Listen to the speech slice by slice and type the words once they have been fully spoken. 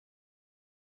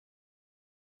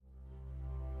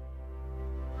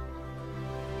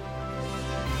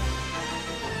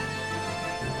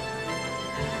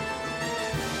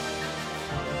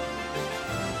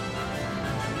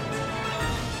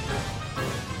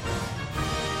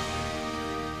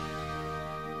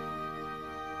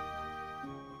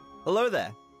Hello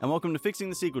there, and welcome to Fixing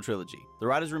the Sequel Trilogy, the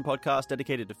Writers' Room podcast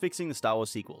dedicated to fixing the Star Wars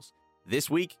sequels. This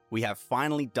week, we have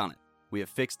finally done it. We have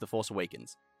fixed The Force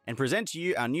Awakens, and present to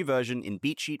you our new version in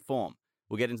beat sheet form.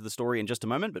 We'll get into the story in just a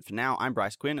moment, but for now, I'm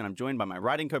Bryce Quinn, and I'm joined by my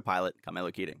writing co-pilot,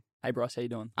 Carmelo Keating. Hey Bryce, how you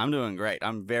doing? I'm doing great.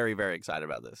 I'm very, very excited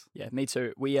about this. Yeah, me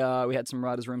too. We had some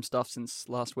Writers' Room stuff since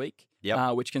last week,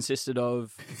 which consisted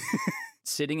of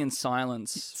sitting in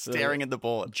silence, staring at the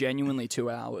board, genuinely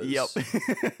 2 hours. Yep.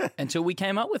 Until we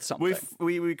came up with something.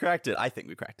 We cracked it. I think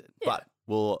we cracked it, but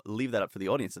we'll leave that up for the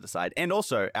audience to decide. And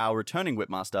also our returning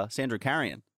Whipmaster, Sandro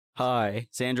Carrion. Hi.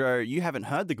 Sandro, you haven't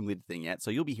heard the completed thing yet, so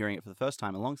you'll be hearing it for the first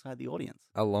time alongside the audience.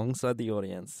 Alongside the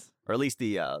audience. Or at least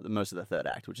the most of the third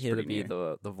act, which is pretty new.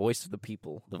 The voice of the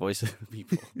people. The voice of the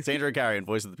people. Sandro Carrion,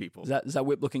 voice of the people. Is that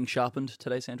whip looking sharpened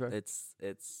today, Sandro? It's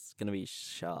going to be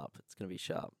sharp. It's going to be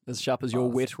sharp. As sharp as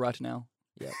your wit right now?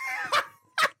 Yep.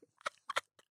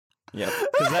 Yep.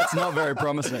 Because that's not very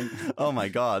promising. Oh my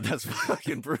God, that's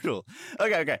fucking brutal.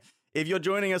 Okay. If you're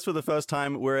joining us for the first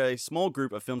time, we're a small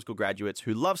group of film school graduates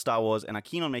who love Star Wars and are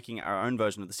keen on making our own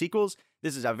version of the sequels.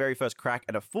 This is our very first crack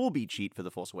at a full beat sheet for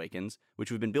The Force Awakens,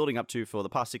 which we've been building up to for the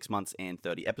past 6 months and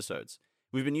 30 episodes.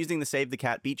 We've been using the Save the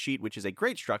Cat beat sheet, which is a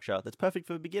great structure that's perfect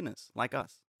for beginners like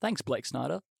us. Thanks, Blake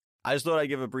Snyder. I just thought I'd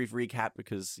give a brief recap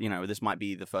because, this might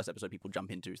be the first episode people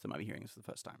jump into, so they might be hearing this for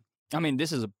the first time. I mean,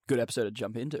 this is a good episode to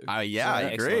jump into. I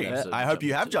agree. I hope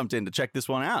you have jumped in to check this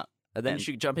one out. And then you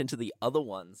should jump into the other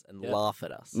ones and laugh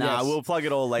at us. Nah, we'll plug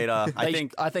it all later.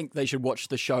 I think they should watch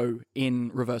the show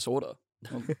in reverse order.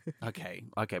 Okay.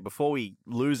 Before we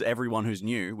lose everyone who's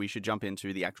new, we should jump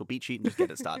into the actual beat sheet and just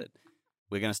get it started.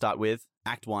 We're going to start with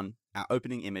Act 1, our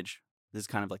opening image. This is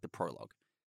kind of like the prologue.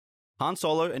 Han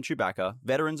Solo and Chewbacca,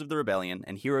 veterans of the Rebellion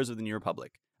and heroes of the New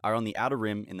Republic, are on the Outer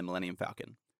Rim in the Millennium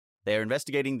Falcon. They are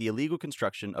investigating the illegal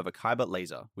construction of a Kyber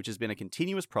laser, which has been a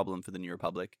continuous problem for the New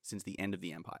Republic since the end of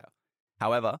the Empire.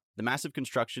 However, the massive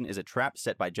construction is a trap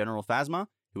set by General Phasma,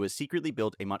 who has secretly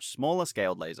built a much smaller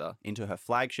scaled laser into her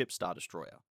flagship Star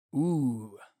Destroyer.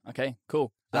 Ooh, okay,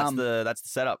 cool. That's the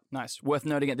setup. Nice. Worth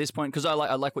noting at this point, because I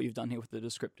like what you've done here with the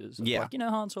descriptors. Yeah. Like,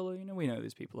 Han Solo, we know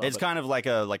these people. It's kind of like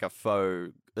a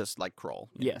faux, crawl.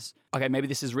 Yes. Okay, maybe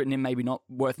this is written in, maybe not.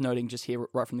 Worth noting just here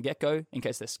right from the get-go, in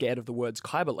case they're scared of the words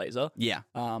Kyber laser. Yeah.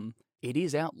 It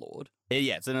is outlawed.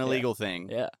 Yeah, it's an illegal thing.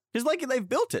 Yeah. Because, they've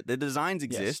built it. The designs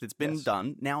exist. Yes. It's been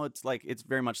done. Now it's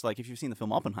very much like if you've seen the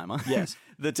film Oppenheimer. Yes.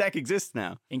 The tech exists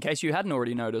now. In case you hadn't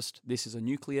already noticed, this is a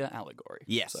nuclear allegory.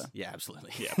 Yes. So. Yeah,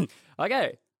 absolutely. Yeah.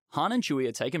 Okay. Han and Chewie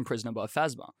are taken prisoner by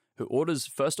Phasma, who orders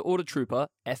First Order Trooper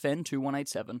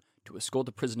FN-2187 to escort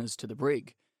the prisoners to the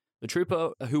brig. The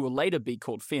trooper, who will later be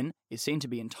called Finn, is seen to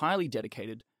be entirely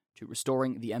dedicated to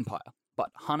restoring the Empire.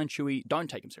 But Han and Chewie don't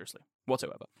take him seriously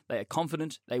whatsoever. They are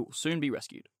confident they will soon be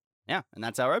rescued. Yeah, and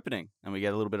that's our opening. And we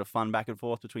get a little bit of fun back and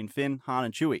forth between Finn, Han,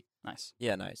 and Chewie. Nice.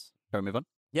 Yeah, nice. Shall we move on?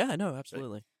 Yeah, no,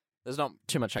 absolutely. There's not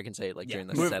too much I can say during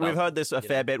this setup. We've heard this a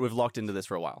fair bit. We've locked into this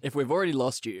for a while. If we've already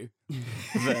lost you,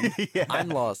 then I'm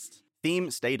lost.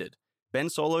 Theme stated. Ben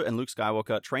Solo and Luke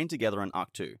Skywalker train together on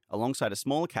Arc 2, alongside a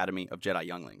small academy of Jedi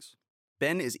younglings.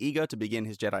 Ben is eager to begin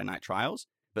his Jedi Knight trials,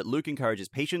 but Luke encourages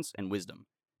patience and wisdom.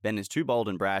 Ben is too bold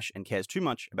and brash and cares too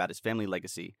much about his family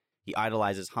legacy. He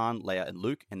idolizes Han, Leia, and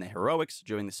Luke and their heroics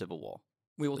during the Civil War.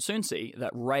 We will soon see that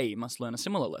Rey must learn a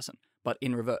similar lesson, but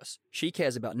in reverse. She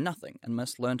cares about nothing and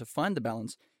must learn to find the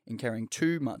balance in caring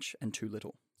too much and too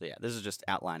little. So yeah, this is just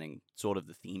outlining sort of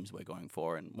the themes we're going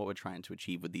for and what we're trying to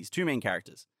achieve with these two main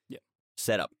characters. Yeah.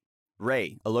 Setup.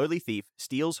 Rey, a lowly thief,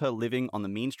 steals her living on the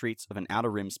mean streets of an Outer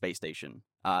Rim space station.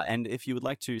 And if you would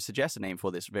like to suggest a name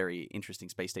for this very interesting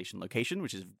space station location,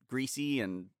 which is greasy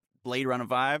and Blade Runner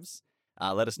vibes,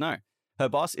 let us know. Her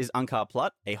boss is Unkar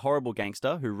Plutt, a horrible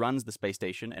gangster who runs the space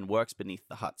station and works beneath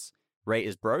the huts. Rey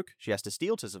is broke, she has to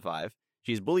steal to survive.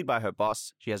 She is bullied by her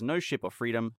boss, she has no ship or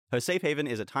freedom. Her safe haven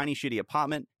is a tiny shitty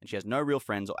apartment, and she has no real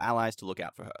friends or allies to look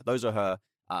out for her. Those are her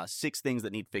 6 things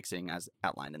that need fixing as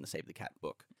outlined in the Save the Cat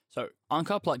book. So,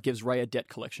 Unkar Plutt gives Rey a debt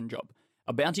collection job.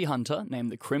 A bounty hunter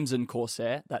named the Crimson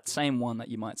Corsair, that same one that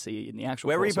you might see in the actual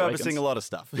We're Force repurposing Awakens. a lot of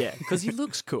stuff. Yeah, because he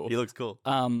looks cool. He looks cool.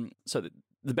 So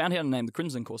the bounty hunter named the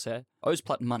Crimson Corsair owes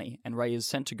Plutt money, and Rey is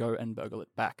sent to go and burgle it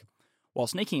back. While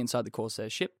sneaking inside the Corsair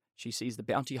ship, she sees the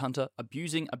bounty hunter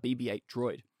abusing a BB-8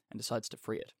 droid and decides to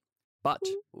free it. But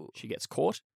she gets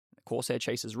caught. The Corsair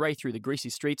chases Rey through the greasy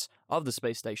streets of the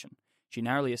space station. She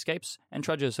narrowly escapes and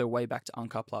trudges her way back to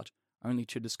Unkar Plutt, only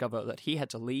to discover that he had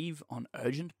to leave on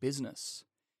urgent business.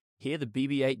 Here, the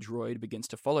BB-8 droid begins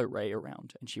to follow Rey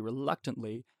around, and she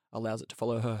reluctantly allows it to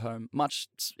follow her home, much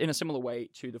in a similar way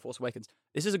to The Force Awakens.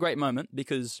 This is a great moment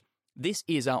because this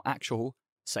is our actual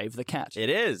save the cat. It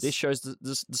is. This shows,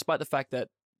 despite the fact that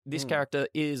this character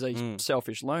is a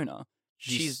selfish loner,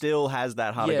 She still has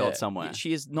that heart of gold somewhere.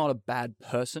 She is not a bad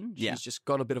person. She's Yeah. just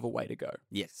got a bit of a way to go.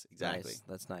 Yes, exactly. Nice.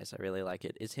 That's nice. I really like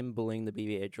it. Is him bullying the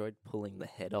BB-8 droid pulling the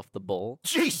head off the ball?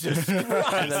 Jesus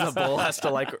Christ! And then the ball has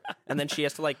to and then she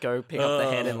has to go pick up the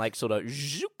head and sort of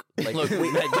zook. Look,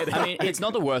 I mean, it's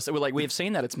not the worst. We've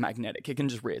seen that it's magnetic. It can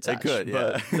just reattach. It could,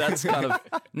 yeah. But that's kind of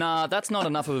that's not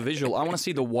enough of a visual. I want to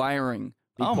see the wiring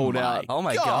be pulled out. Oh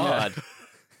my god.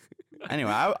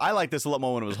 Anyway, I like this a lot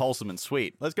more when it was wholesome and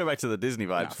sweet. Let's go back to the Disney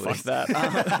vibes, Fuck please.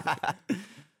 that.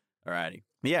 Alrighty.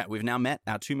 Yeah, we've now met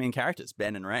our two main characters,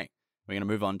 Ben and Ray. We're going to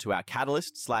move on to our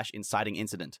catalyst/inciting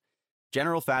incident.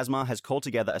 General Phasma has called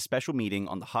together a special meeting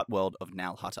on the Hutt world of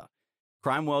Nal Hutta.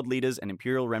 Crime world leaders and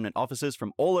Imperial Remnant officers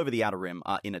from all over the Outer Rim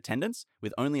are in attendance,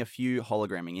 with only a few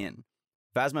hologramming in.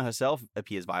 Phasma herself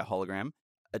appears via hologram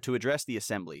to address the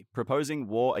Assembly, proposing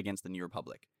war against the New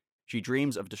Republic. She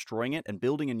dreams of destroying it and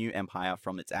building a new empire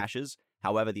from its ashes.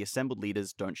 However, the assembled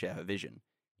leaders don't share her vision.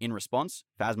 In response,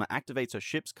 Phasma activates her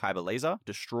ship's kyber laser,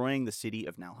 destroying the city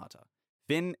of Nal Hutta.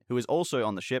 Finn, who is also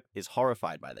on the ship, is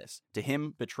horrified by this. To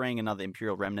him, betraying another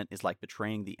Imperial remnant is like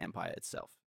betraying the Empire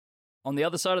itself. On the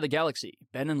other side of the galaxy,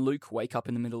 Ben and Luke wake up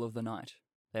in the middle of the night.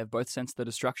 They have both sensed the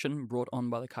destruction brought on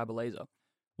by the kyber laser.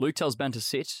 Luke tells Ben to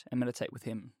sit and meditate with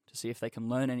him to see if they can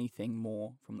learn anything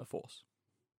more from the Force.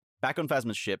 Back on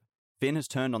Phasma's ship, Finn has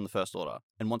turned on the First Order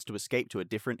and wants to escape to a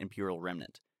different Imperial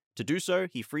remnant. To do so,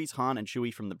 he frees Han and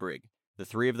Chewie from the brig. The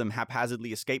three of them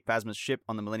haphazardly escape Phasma's ship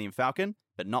on the Millennium Falcon,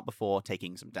 but not before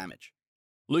taking some damage.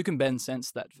 Luke and Ben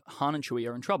sense that Han and Chewie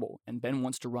are in trouble, and Ben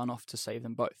wants to run off to save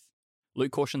them both.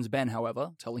 Luke cautions Ben,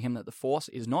 however, telling him that the Force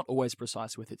is not always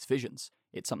precise with its visions.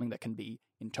 It's something that can be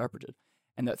interpreted,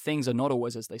 and that things are not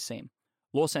always as they seem.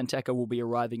 Lor San Tekka will be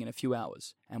arriving in a few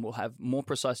hours, and will have more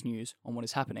precise news on what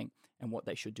is happening and what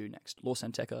they should do next. Lor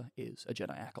San Tekka is a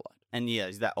Jedi acolyte. And yeah,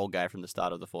 he's that old guy from the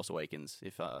start of The Force Awakens,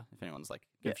 if anyone's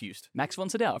confused. Max von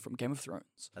Sydow from Game of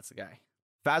Thrones. That's the guy.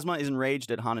 Phasma is enraged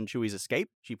at Han and Chewie's escape.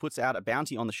 She puts out a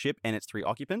bounty on the ship and its three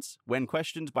occupants. When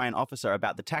questioned by an officer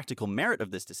about the tactical merit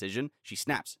of this decision, she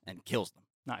snaps and kills them.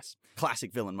 Nice.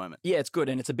 Classic villain moment. Yeah, it's good,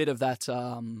 and it's a bit of that, it's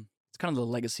kind of the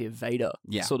legacy of Vader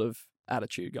sort of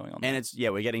attitude going on. And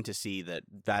we're getting to see that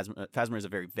Phasma is a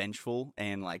very vengeful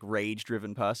and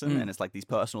rage-driven person, and it's these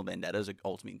personal vendettas are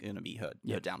ultimately going to be her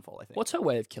downfall, I think. What's her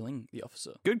way of killing the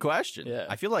officer? Good question. Yeah.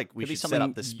 I feel like we should set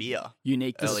up the spear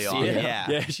unique to early the on. spear. Yeah.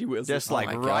 Yeah, she will. Just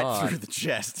right through the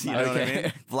chest. You know what I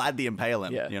mean? Vlad the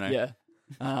Impaler. Yeah, you know?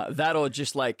 yeah. That or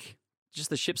just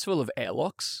the ship's full of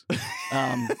airlocks,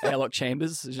 airlock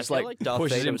chambers. It's just I feel like Darth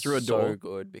pushes Vader him was through a door. So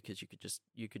good because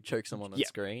you could choke someone on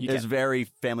screen. It's very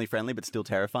family-friendly, but still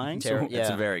terrifying. It's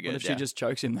very good. What if she just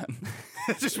chokes him then?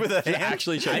 just with her hand?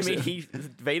 Actually chokes him.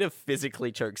 Vader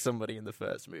physically chokes somebody in the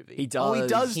first movie. He does. Oh, he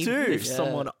does He too. lifts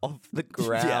someone off the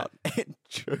ground and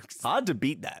chokes. Hard to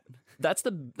beat that. That's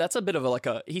a bit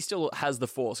of he still has the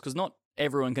Force, because not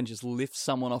everyone can just lift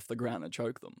someone off the ground and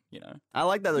choke them, you know? I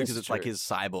like that though, because It's it's true. his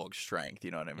cyborg strength,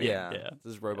 you know what I mean? Yeah. Yeah.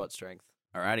 This is robot strength.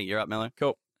 Alrighty, you're up, Miller.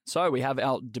 Cool. So we have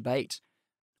our debate.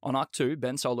 On Arc 2,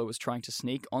 Ben Solo was trying to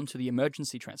sneak onto the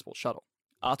emergency transport shuttle.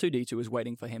 R2-D2 is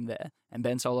waiting for him there, and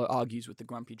Ben Solo argues with the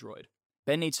grumpy droid.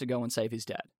 Ben needs to go and save his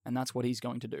dad, and that's what he's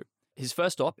going to do. His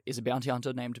first stop is a bounty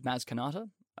hunter named Maz Kanata,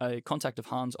 a contact of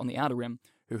Han's on the Outer Rim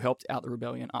who helped out the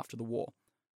rebellion after the war.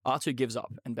 R2 gives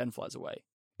up, and Ben flies away.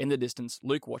 In the distance,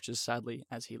 Luke watches sadly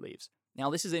as he leaves.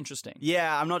 Now, this is interesting.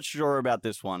 Yeah, I'm not sure about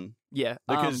this one. Yeah.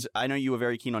 Because I know you were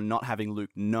very keen on not having Luke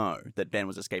know that Ben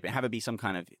was escaping. Have it be some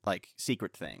kind of,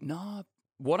 secret thing. No,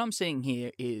 what I'm seeing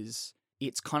here is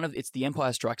it's the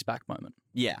Empire Strikes Back moment.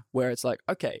 Yeah. Where it's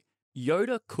okay,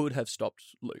 Yoda could have stopped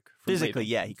Luke. From Physically,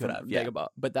 leaving yeah, he could from have, yeah. Dagobah,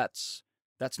 but that's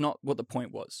not what the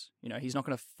point was. You know, he's not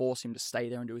going to force him to stay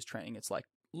there and do his training. It's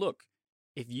look,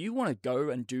 if you want to go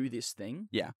and do this thing,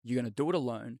 Yeah. you're going to do it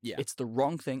alone. Yeah. It's the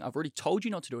wrong thing. I've already told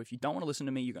you not to do it. If you don't want to listen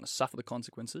to me, you're going to suffer the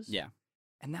consequences. Yeah.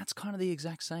 And that's kind of the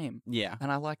exact same. Yeah.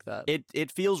 And I like that.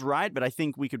 It feels right, but I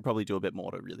think we could probably do a bit more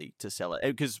to sell it,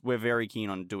 because we're very keen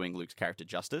on doing Luke's character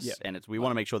justice, Yeah. and we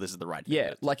want to make sure this is the right thing. Yeah,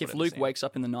 to like put if in the Luke scene. wakes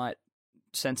up in the night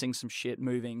sensing some shit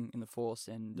moving in the Force,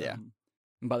 and and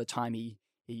by the time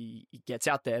he gets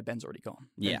out there, Ben's already gone.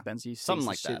 Yeah. Something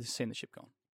like that. Seen the ship gone.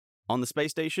 On the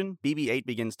space station, BB-8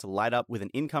 begins to light up with an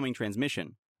incoming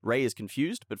transmission. Ray is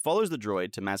confused, but follows the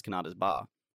droid to Maz Kanata's bar.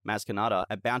 Maz Kanata,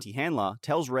 a bounty handler,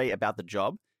 tells Ray about the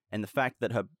job and the fact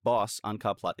that her boss,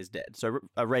 Unkar Plutt, is dead. So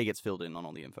Ray gets filled in on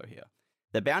all the info here.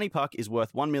 The bounty puck is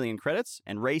worth 1 million credits,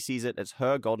 and Ray sees it as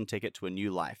her golden ticket to a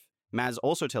new life. Maz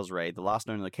also tells Ray the last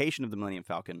known location of the Millennium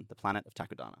Falcon, the planet of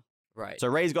Takodana. Right. So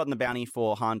Rey's gotten the bounty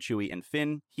for Han, Chewie, and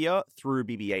Finn here through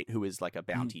BB-8, who is like a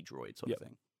bounty droid sort of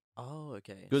thing. Oh,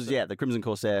 okay. Because the Crimson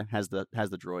Corsair has the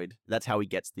droid. That's how he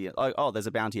gets the there's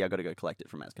a bounty. I got to go collect it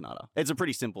from Maz Kanata. It's a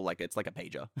pretty simple it's like a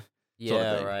pager.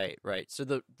 Yeah, thing. right. So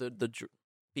the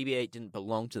BB-8 didn't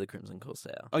belong to the Crimson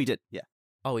Corsair. Oh, he did. Yeah.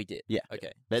 Oh, he did. Yeah.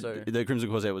 Okay. But So the Crimson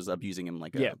Corsair was abusing him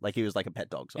like he was like a pet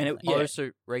dog. Sort And of it- thing. yeah. oh,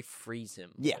 so Rey frees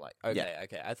him. Yeah. Like,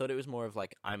 okay. I thought it was more of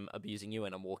like I'm abusing you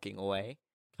and I'm walking away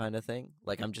kind of thing.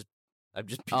 Like I'm just.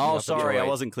 picking Oh, up a sorry, I droid.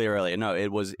 wasn't clear earlier. No,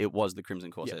 it was the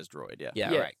Crimson Corsair's droid. Yeah.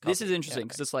 Yeah. Right. This copy. is interesting Yeah,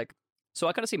 because it's like, so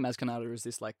I kind of see Maz Kanata as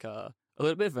this like a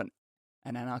little bit of an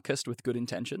anarchist with good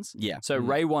intentions. Yeah. So Mm.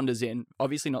 Rey wanders in,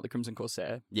 obviously not the Crimson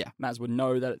Corsair. Yeah. Maz would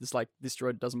know that it's like this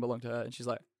droid doesn't belong to her, and she's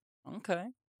like, okay,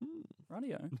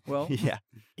 radio. Well, Yeah.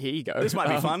 here you go. This might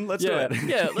be fun. Let's do yeah, it.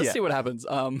 Yeah, let's Yeah. see what happens.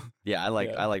 Yeah, I like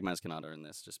Yeah. I like Maz Kanata in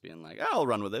this, just being like, I'll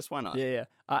run with this. Why not? Yeah.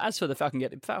 As for the Falcon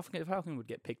would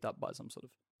get picked up by some sort of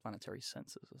planetary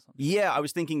sensors or something. Yeah, I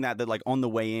was thinking that like on the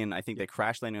way in, I think they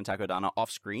crash landing on Takodana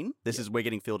off screen. This is we're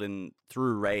getting filled in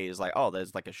through Rey. Is like,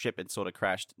 there's like a ship. It sort of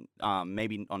crashed.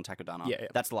 Maybe on Takodana. Yeah.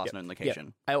 That's the last known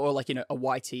location. Or like a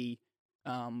YT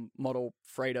model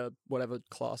freighter, whatever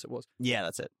class it was, Yeah,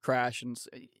 that's it. crash and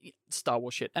Star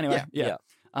Wars shit. Anyway, Yeah.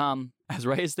 As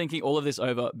Rey is thinking all of this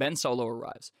over, Ben Solo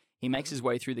arrives. He makes his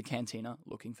way through the cantina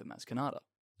looking for Maz Kanata.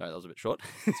 Sorry, that was a bit short.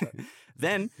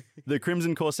 Then the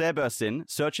Crimson Corsair bursts in,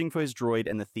 searching for his droid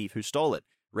and the thief who stole it.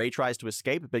 Rey tries to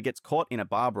escape, but gets caught in a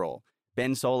bar brawl.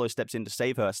 Ben Solo steps in to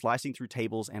save her, slicing through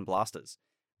tables and blasters.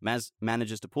 Maz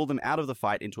manages to pull them out of the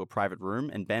fight into a private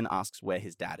room, and Ben asks where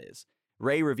his dad is.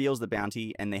 Rey reveals the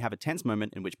bounty, and they have a tense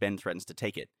moment in which Ben threatens to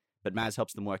take it. But Maz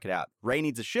helps them work it out. Rey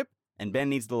needs a ship, and Ben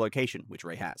needs the location, which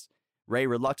Rey has. Rey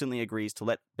reluctantly agrees to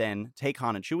let Ben take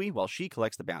Han and Chewie while she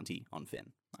collects the bounty on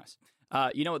Finn. Nice.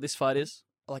 You know what this fight is?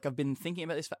 Like, I've been thinking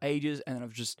about this for ages, and then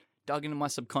I've just dug into my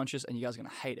subconscious, and you guys are going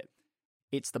to hate it.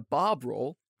 It's the bar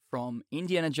brawl from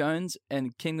Indiana Jones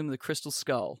and Kingdom of the Crystal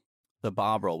Skull. The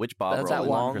bar brawl. Which bar That's brawl? that in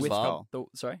one Crystal with Skull?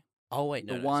 sorry? Oh wait,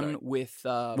 The no, one sorry. with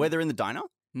Where they're in the diner?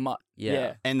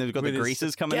 Yeah. And they've got With the his-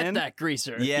 greasers coming Get in? that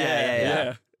greaser.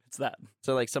 Yeah. It's that.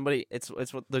 So like somebody, it's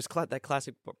what those that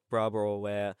classic bra brawl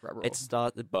where Bra brawl. it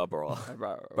started bra brawl.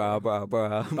 Bra Bra bra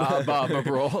bra. Bar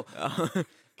brawl.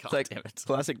 It's like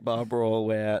classic bar brawl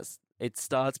where it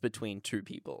starts between two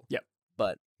people. Yep.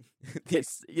 But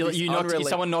It's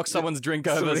someone knocks someone's drink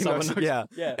over. Someone knocks,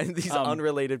 yeah. And these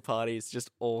unrelated parties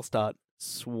just all start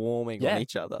swarming Yeah. on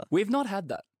each other. We've not had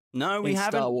that. No, we in Star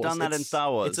haven't Wars. done that in It's-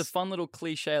 Star Wars. It's a fun little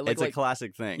cliche. Like, It's a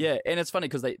classic thing. yeah, and it's funny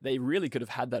because they really could have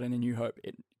had that in A New Hope.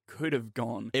 It could have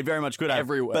gone. It very much could have.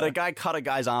 Everywhere. But a guy cut a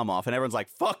guy's arm off, and everyone's like,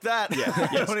 fuck that. Yeah, I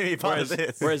yes. don't want to be part whereas, of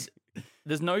this. whereas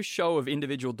there's no show of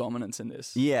individual dominance in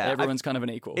this. Yeah, everyone's kind of an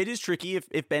equal. It is tricky.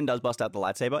 If Ben does bust out the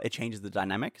lightsaber, it changes the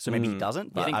dynamic. So maybe he doesn't, I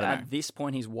but think I don't at know. this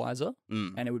point he's wiser,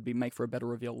 Mm. and it would make for a better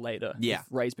reveal later. Yeah. if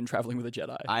Rey's been traveling with a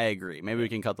Jedi. I agree. Maybe we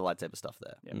can cut the lightsaber stuff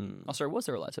there. Yeah. Oh, sorry, was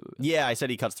there a lightsaber? Yeah, I said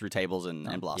he cuts through tables and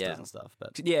blasters yeah. and stuff.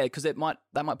 But Yeah, because that might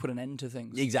put an end to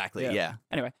things. exactly, yeah.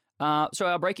 Anyway, so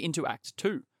our break into Act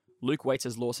 2. Luke waits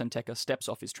as Lor Santeca steps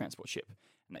off his transport ship,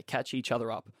 and they catch each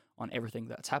other up on everything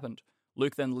that's happened.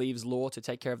 Luke then leaves Lor to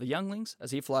take care of the younglings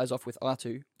as he flies off with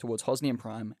R2 towards Hosnian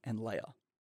Prime and Leia.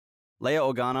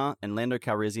 Leia Organa and Lando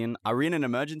Calrissian are in an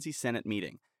emergency Senate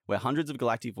meeting where hundreds of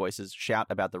galactic voices shout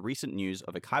about the recent news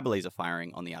of a kyber laser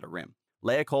firing on the Outer Rim.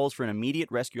 Leia calls for an immediate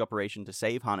rescue operation to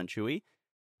save Han and Chewie,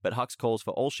 but Hux calls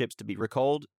for all ships to be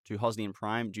recalled to Hosnian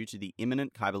Prime due to the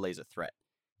imminent kyber laser threat.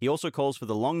 He also calls for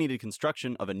the long-needed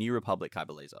construction of a New Republic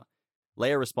kyber laser.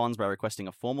 Leia responds by requesting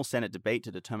a formal Senate debate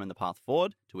to determine the path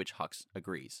forward, to which Hux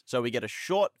agrees. So we get a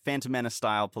short Phantom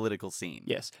Menace-style political scene.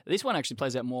 Yes, this one actually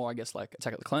plays out more, I guess, like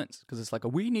Attack of the Clones, because it's like,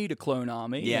 we need a clone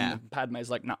army. Yeah. And Padme's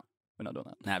like, no, we're not doing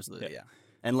that. Absolutely, yeah.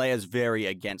 And Leia's very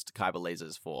against kyber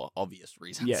lasers for obvious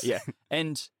reasons. Yeah.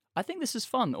 And I think this is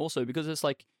fun also because it's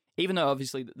like, even though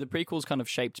obviously the prequels kind of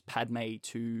shaped Padme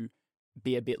to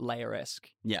be a bit Leia-esque.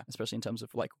 Yeah. Especially in terms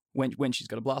of like when she's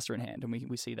got a blaster in hand, and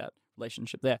we see that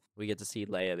relationship there. We get to see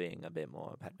Leia being a bit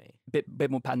more Padme.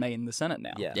 Bit more Padme in the Senate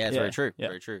now. Yeah. Yeah, it's very true. Yeah.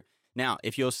 Very true. Now,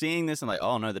 if you're seeing this and like,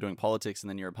 oh no, they're doing politics in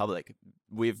the New Republic,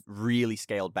 we've really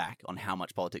scaled back on how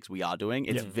much politics we are doing.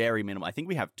 It's very minimal. I think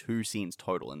we have 2 scenes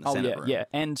total in the Senate room. Yeah.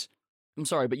 And I'm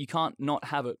sorry, but you can't not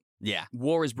have it. Yeah.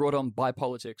 War is brought on by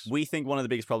politics. We think one of the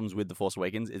biggest problems with The Force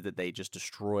Awakens is that they just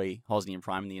destroy Hosnian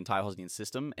Prime and the entire Hosnian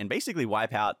system and basically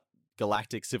wipe out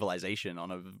galactic civilization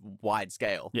on a wide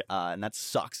scale. Yeah. And that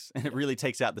sucks. And it really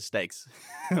takes out the stakes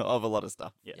of a lot of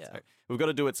stuff. Yeah. So we've got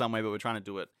to do it some way, but we're trying to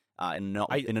do it in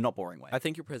a not boring way. I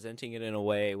think you're presenting it in a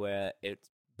way where it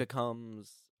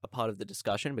becomes a part of the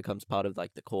discussion, becomes part of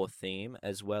like the core theme,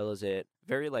 as well as it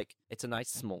very like it's a nice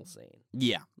small scene.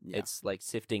 Yeah. It's like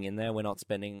sifting in there. We're not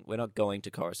going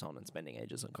to Coruscant and spending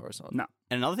ages on Coruscant. No.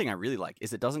 And another thing I really like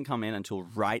is it doesn't come in until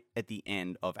right at the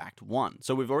end of Act 1.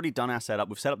 So we've already done our setup.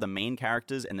 We've set up the main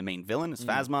characters and the main villain. It's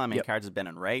Phasma. Our main characters Ben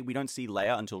and Rey. We don't see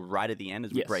Leia until right at the end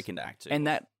as we break into Act 2. And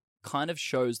that kind of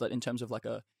shows that in terms of like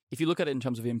if you look at it in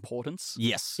terms of importance,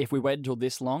 yes. if we waited until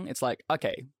this long, it's like,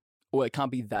 okay, well, it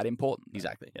can't be that important.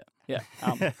 Exactly. Yeah.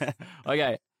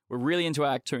 Okay, we're really into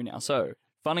Act 2 now. So,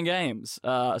 fun and games.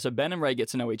 So Ben and Rey get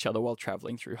to know each other while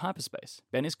traveling through hyperspace.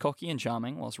 Ben is cocky and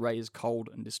charming, whilst Rey is cold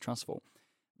and distrustful.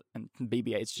 And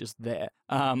BB-8's just there.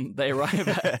 They arrive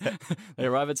at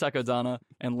Takodana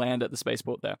and land at the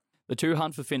spaceport there. The two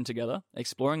hunt for Finn together,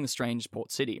 exploring the strange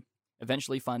port city,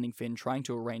 eventually finding Finn trying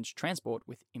to arrange transport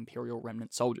with Imperial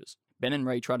remnant soldiers. Ben and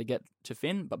Rey try to get to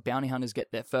Finn, but bounty hunters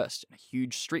get there first, and a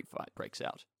huge street fight breaks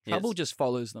out. Trouble just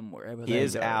follows them wherever they go.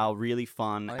 Here's our really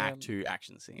fun Act 2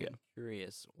 action scene. Yeah.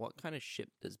 Curious, what kind of ship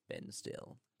does Ben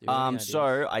steal? Do you have any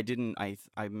So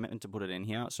I meant to put it in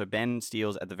here. So Ben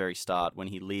steals at the very start when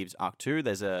he leaves Arc 2.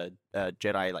 There's a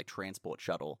Jedi like transport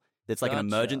shuttle. It's like an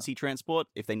emergency transport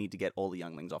if they need to get all the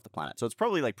younglings off the planet. So it's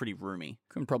probably like pretty roomy.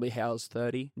 Can probably house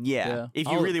 30. Yeah. If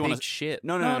you really want to ship.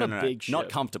 No, Not a big ship. not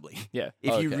comfortably. Yeah.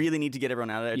 If you really need to get everyone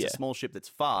out of there, it's a small ship that's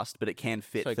fast, but it can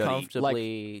fit So 30.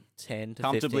 comfortably 10 to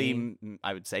Comfortably, 15.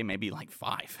 I would say maybe like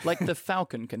 5. Like the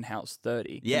Falcon can house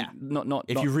 30. Yeah. Not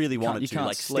if you really can't- wanted you to, can't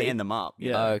like sleep. stand them up.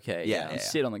 Yeah. Okay. Yeah. You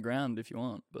sit on the ground if you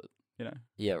want, but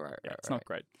Yeah, right. it's not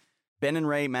great. Ben and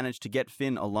Rey manage to get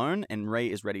Finn alone, and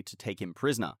Rey is ready to take him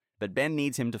prisoner. But Ben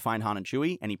needs him to find Han and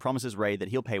Chewie, and he promises Rey that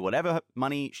he'll pay whatever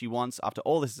money she wants after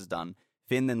all this is done.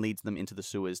 Finn then leads them into the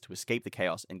sewers to escape the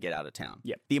chaos and get out of town.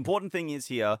 Yep. The important thing is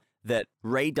here that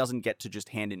Rey doesn't get to just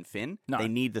hand in Finn. No. They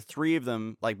need the 3 of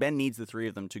them, like Ben needs the 3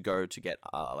 of them to go to get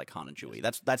like Han and Chewie.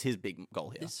 That's his big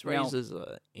goal here. This raises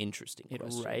an interesting It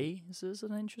question. raises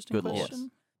an interesting Good lord.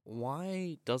 question.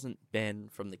 Why doesn't Ben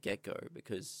from the get-go,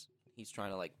 because he's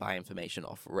trying to like buy information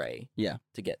off Rey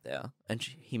to get there, and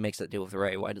he makes that deal with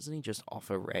Rey, why doesn't he just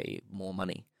offer Rey more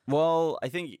money? Well, I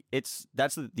think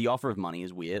that's the offer of money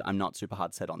is weird. I'm not super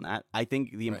hard set on that. I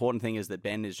think the important thing is that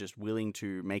Ben is just willing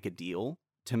to make a deal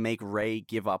to make Rey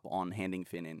give up on handing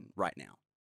Finn in right now.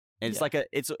 And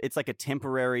it's like a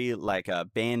temporary, like a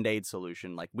Band-Aid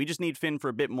solution. Like, we just need Finn for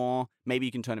a bit more. Maybe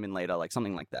you can turn him in later, like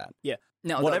something like that. Yeah.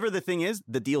 Now, whatever the thing is,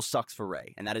 the deal sucks for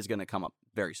Rey, and that is going to come up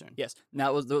very soon. Yes.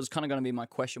 Now, that was kind of going to be my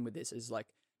question with this is like,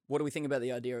 what do we think about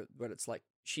the idea where it's like,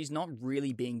 she's not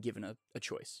really being given a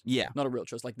choice. Yeah. Not a real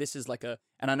choice. Like, this is like and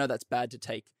I know that's bad to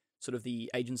take sort of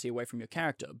the agency away from your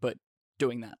character, but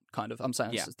doing that kind of, I'm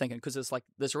just thinking, because it's like,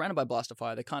 they're surrounded by blaster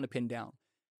fire, they're kind of pinned down.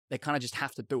 They kind of just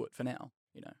have to do it for now,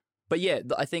 But yeah,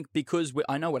 I think because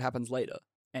I know what happens later,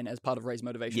 and as part of Rey's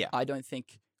motivation, I don't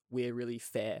think we're really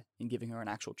fair in giving her an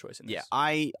actual choice in this. Yeah,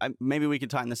 I maybe we could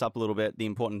tighten this up a little bit. The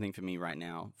important thing for me right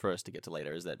now, for us to get to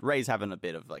later, is that Rey's having a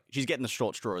bit of like, she's getting the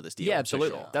short straw of this deal. Yeah,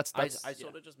 absolutely. For sure. That's I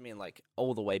sort of just mean like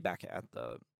all the way back at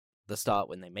the start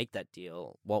when they make that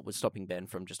deal, what was stopping Ben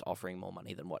from just offering more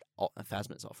money than what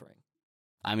Phasma's offering?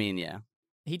 I mean, yeah.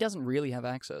 He doesn't really have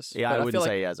access. Yeah, but I wouldn't feel say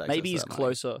like he has access. maybe to he's that money.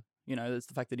 closer. It's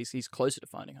the fact that he's closer to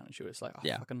finding Han and Chewie. It's like,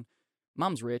 fucking,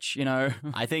 Mum's rich,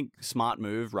 I think smart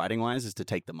move writing wise is to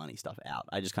take the money stuff out.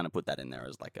 I just kind of put that in there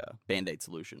as like a Band-Aid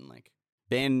solution. Like,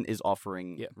 Ben is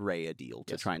offering Rey a deal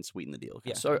to try and sweeten the deal.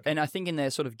 Yeah. So, and I think in their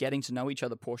sort of getting to know each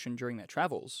other portion during their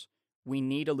travels, we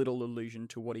need a little allusion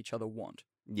to what each other want.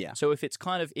 Yeah. So if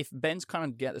Ben's kind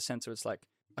of get the sense of it's like,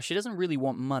 she doesn't really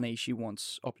want money, she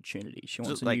wants opportunity. She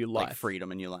wants Just a new life. like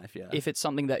freedom, a new life, yeah. If it's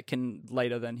something that can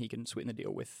later, then he can sweeten the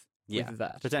deal with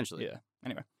that. Potentially. Yeah.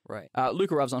 Anyway. Right.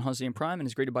 Luke arrives on Hosnian Prime and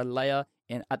is greeted by Leia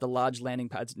at the large landing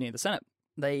pads near the Senate.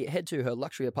 They head to her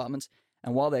luxury apartments,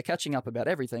 and while they're catching up about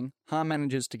everything, Han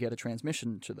manages to get a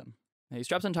transmission to them. He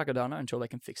straps on Takodana until they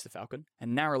can fix the Falcon,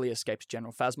 and narrowly escapes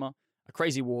General Phasma, a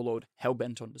crazy warlord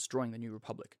hell-bent on destroying the New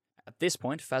Republic. At this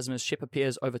point, Phasma's ship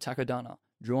appears over Takodana,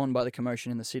 drawn by the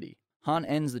commotion in the city. Han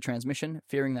ends the transmission,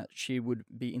 fearing that she would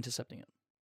be intercepting it.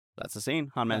 That's the scene.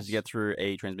 Han managed to get through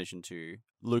a transmission to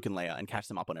Luke and Leia and catch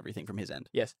them up on everything from his end.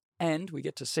 Yes. And we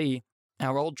get to see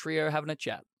our old trio having a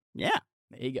chat. Yeah.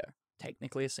 There you go.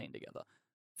 Technically a scene together.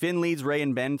 Finn leads Rey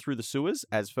and Ben through the sewers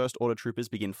as First Order troopers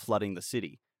begin flooding the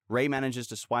city. Rey manages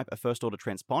to swipe a First Order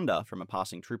transponder from a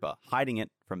passing trooper, hiding it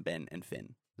from Ben and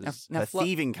Finn. Now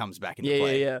thieving comes back into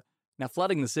play. Yeah. Now,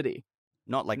 flooding the city.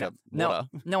 Not like a water.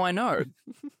 No, I know.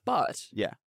 But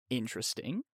yeah,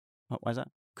 interesting. Why is that?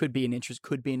 Could be an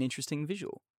interesting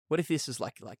visual. What if this is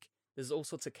like there's all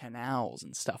sorts of canals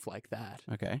and stuff like that.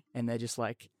 Okay. And they're just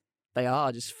like They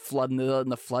are just flooding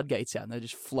the floodgates out, and they're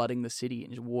just flooding the city,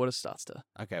 and just water starts to.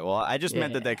 Okay, well, I just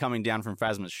meant that they're coming down from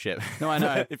Phasma's ship. No, I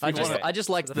know. If you want I just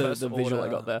like So the first visual I order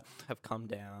got there. Have come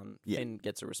down. Yeah. Finn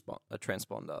gets a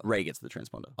transponder. Ray gets the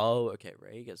transponder. Oh, okay.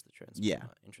 Ray gets the transponder. Yeah.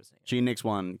 Interesting. She nicks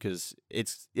one because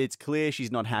it's clear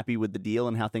she's not happy with the deal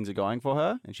and how things are going for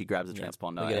her, and she grabs the Yeah,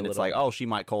 transponder, we get a and it's little like, oh, she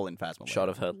might call in Phasma. Shot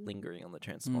of her lingering on the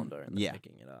transponder and then Yeah.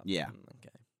 picking it up. Yeah. Okay.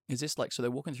 Is this like so they're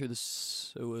walking through the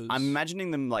sewers? I'm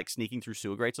imagining them like sneaking through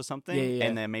sewer grates or something, Yeah.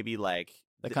 and they're maybe like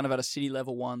They're kind of at a city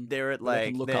level one. they're at where they like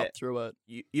can look they're- up through it.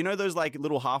 you know those like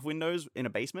little half windows in a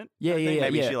basement. Yeah, kind of thing? yeah,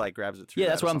 Maybe yeah. she like grabs it through. Yeah,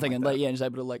 that that's or what I'm something thinking. like Like, that. yeah, and just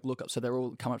able to like look up. So they're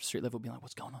all come up to street level, being like,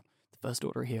 "What's going on?" The first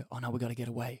order here. Oh no, we got to get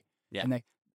away. Yeah. And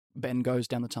Ben goes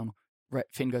down the tunnel.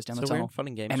 Finn goes down So the we're in tunnel, fun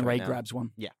and games and right Ray now. grabs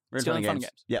one. Yeah, we're in Still fun in fun games.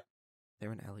 games. Yep.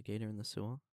 There an alligator in the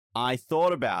sewer? I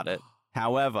thought about it.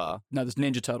 However, No, there's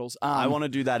Ninja Turtles. I want to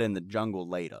do that in the jungle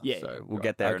later. Yeah, so yeah, we'll right.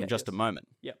 get there Okay, in just a yes. moment.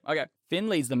 Yeah. Okay. Finn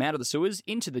leads them out of the sewers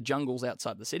into the jungles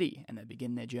outside the city, and they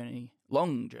begin their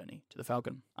long journey to the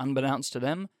Falcon. Unbeknownst to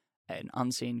them, an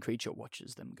unseen creature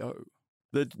watches them go.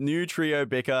 The new trio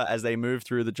bicker as they move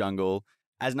through the jungle.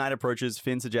 As night approaches,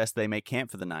 Finn suggests they make camp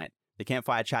for the night. The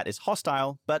campfire chat is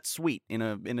hostile but sweet in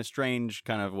a strange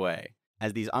kind of way,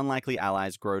 as these unlikely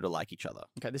allies grow to like each other.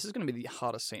 Okay, this is going to be the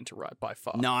hardest scene to write by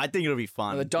far. No, I think it'll be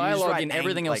fun. The You just dialogue write and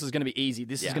everything else like- is going to be easy.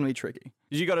 This is Yeah. going to be tricky.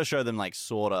 You got to show them like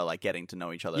sorta like getting to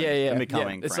know each other. Yeah. and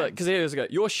becoming It's friends. like because here's go.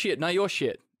 You're shit. No, you're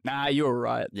shit. Nah, you're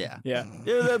right. yeah. Yeah.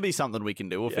 Yeah, there'll be something we can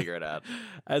do. We'll Yeah. figure it out.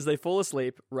 As they fall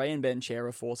asleep, Ray and Ben share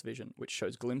a force vision, which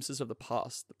shows glimpses of the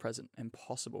past, the present, and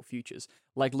possible futures,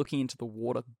 like looking into the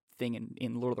water thing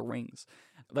in Lord of the Rings.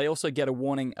 They also get a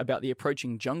warning about the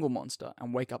approaching jungle monster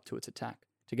and wake up to its attack.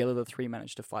 Together, the three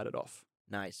manage to fight it off.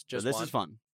 Nice. So Just this one. is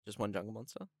fun. Just one jungle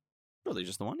monster? Really,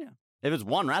 just the one, yeah. If it's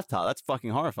one Rathtar, that's fucking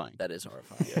horrifying. That is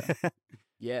horrifying. Yeah.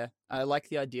 Yeah, I like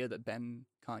the idea that Ben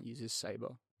can't use his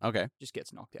saber. Okay. Just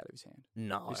gets knocked out of his hand.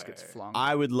 No. Just gets flung.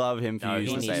 I would love him to No, use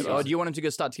he the needs to saber. Oh, do you want him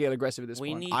to start to get aggressive at this We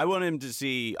point? need- I want him to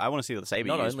see. I want to see the saber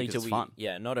Not used only because do it's we,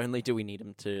 fun. not only do we need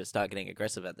him to start getting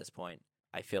aggressive at this point,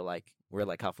 I feel like we're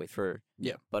like halfway through.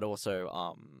 Yeah. But also,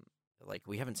 like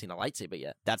we haven't seen a lightsaber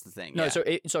yet. That's the thing. No,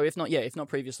 yeah. so if not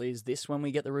previously, is this when we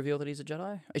get the reveal that he's a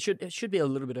Jedi? It should be a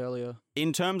little bit earlier.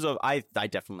 in terms of, I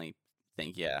definitely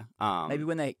think, yeah. Maybe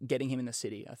when they're getting him in the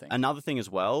city, I think. Another thing as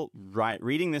well, right?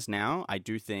 Reading this now, I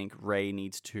do think Rey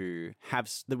needs to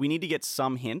have that. We need to get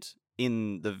some hint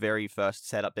in the very first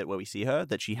setup bit where we see her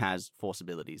that she has force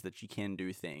abilities, that she can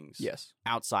do things Yes.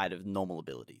 outside of normal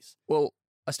abilities. Well,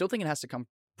 I still think it has to come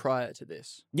prior to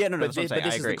this. Yeah, no, But, that's what I'm saying. but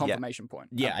this I is agree. the confirmation point.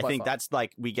 Yeah, I by think far. that's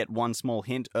like we get one small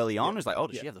hint early on. Yeah. It's like, oh,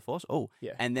 does Yeah. she have the force? Oh,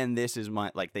 Yeah. And then this is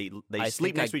my like they I sleep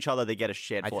think next I- to each other. They get a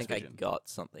shared I force think I vision. got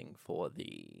something for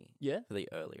the Yeah.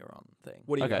 earlier on thing.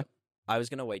 What do you Okay. got? I was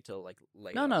gonna wait till like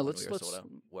later. No, when let's- we were let's- sort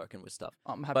of working with stuff.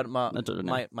 I'm happy. But Let's do it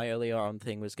now. my earlier on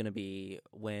thing was gonna be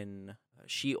when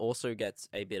she also gets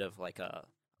a bit of like a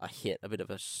hit, a bit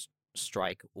of a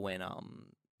strike when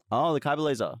Oh, the Kyber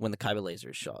laser. the kyber laser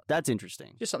is shot. That's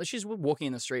interesting. just something. She's walking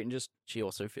in the street and just She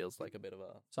also feels like a bit of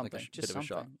a something. like a just bit of a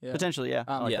shot. something. Yeah. Potentially, yeah.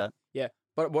 I like yeah. that.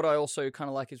 But what I also kind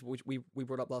of like is which we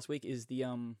brought up last week is the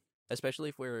Especially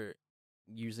if we're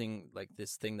using like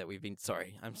this thing that we've been.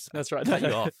 Sorry, That's right. Cut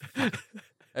you off.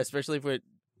 Especially if we're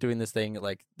doing this thing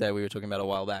like that we were talking about a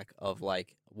while back of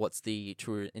like what's the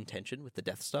true intention with the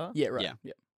Death Star. Yeah. Right. Yeah.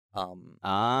 Yeah.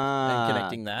 Ah, And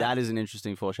connecting that. That is an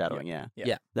interesting foreshadowing, yeah.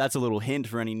 Yeah. That's a little hint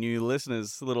for any new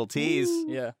listeners, a little tease.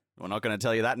 Yeah. We're not going to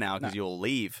tell you that now because you'll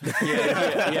leave.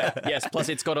 Yes. Plus,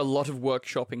 it's got a lot of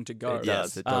workshopping to go. It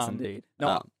does. It does Um, indeed.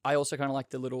 No, I also kind of like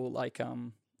the little like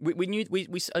we knew we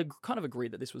kind of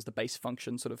agreed that this was the base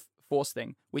function sort of force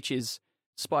thing, which is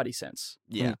Spidey sense.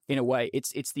 Yeah. In a way,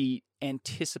 it's the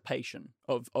anticipation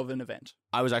of an event.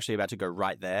 I was actually about to go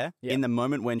right there. Yeah. In the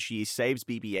moment when she saves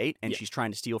BB-8 and Yeah. she's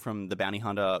trying to steal from the bounty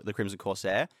hunter, the Crimson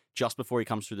Corsair, just before he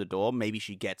comes through the door, maybe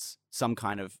she gets some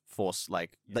kind of force,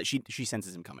 like, that she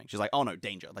senses him coming. She's like, oh no,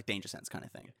 danger, like danger sense kind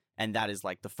of thing. And that is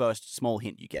like the first small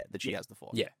hint you get that she has the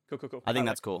force. Yeah. Cool. I think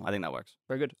that's cool. I think that works.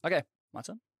 very good. Okay, my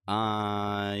turn.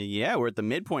 Yeah, we're at the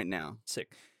midpoint now.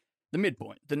 Sick. The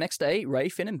midpoint. The next day, Ray,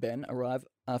 Finn, and Ben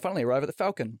finally arrive at the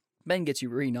Falcon. Ben gets to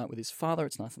reunite with his father.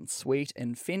 It's nice and sweet,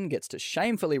 and Finn gets to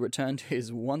shamefully return to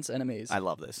his once enemies. I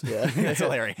love this. Yeah, It's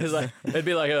hilarious. It's like, it'd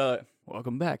be like,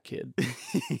 "Welcome back, kid."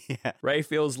 Yeah. Ray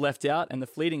feels left out, and the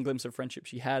fleeting glimpse of friendship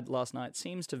she had last night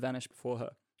seems to vanish before her.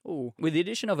 Ooh. With the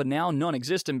addition of a now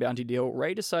non-existent bounty deal,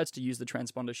 Ray decides to use the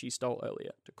transponder she stole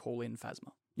earlier to call in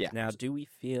Phasma. Yeah. Now, do we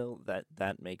feel that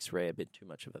makes Rey a bit too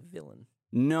much of a villain?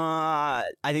 No, I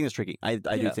think it's tricky. I do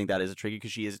Yeah. think that is tricky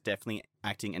because she is definitely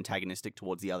acting antagonistic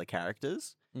towards the other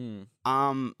characters.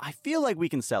 I feel like we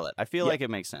can sell it. I feel like it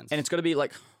makes sense. And it's got to be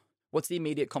like, what's the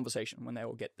immediate conversation when they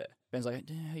all get there? Ben's like,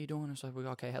 how you doing? It's like,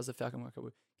 okay, how's the Falcon work?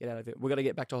 We'll get out of it. We got to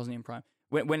get back to Hosnian Prime.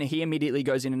 When he immediately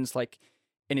goes in and it's like,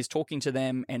 and is talking to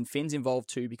them, and Finn's involved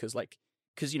too, because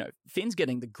Finn's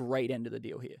getting the great end of the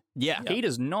deal here. Yeah. He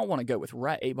does not want to go with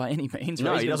Ray by any means.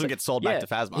 No, he doesn't get sold back to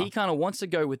Phasma. He kind of wants to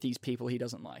go with these people he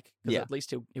doesn't like, because at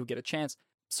least he'll get a chance.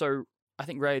 So I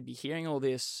think Ray would be hearing all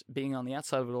this, being on the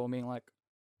outside of it all, being like,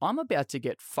 I'm about to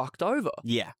get fucked over.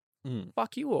 Yeah.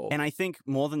 Fuck you all. And I think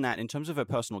more than that, in terms of her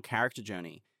personal character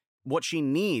journey, what she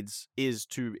needs is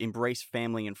to embrace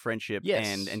family and friendship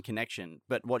and connection.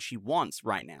 But what she wants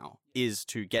right now is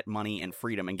to get money and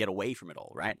freedom and get away from it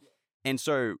all, right? And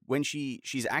so when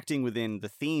she's acting within the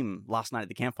theme last night at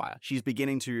the campfire, she's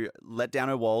beginning to let down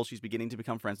her walls. She's beginning to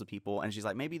become friends with people. And she's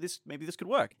like, maybe this could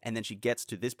work. And then she gets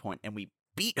to this point and we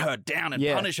beat her down and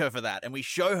punish her for that. And we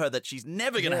show her that she's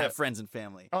never going to have friends and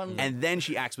family. And then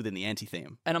she acts within the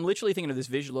anti-theme. And I'm literally thinking of this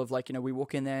visual of like, we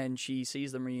walk in there and she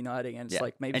sees them reuniting and it's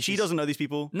like maybe and she doesn't know these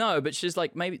people. No, but she's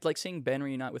like, maybe like seeing Ben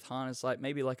reunite with Han is like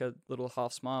maybe like a little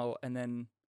half smile and then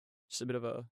just a bit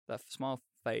of that smile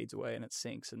fades away and it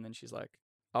sinks and then she's like,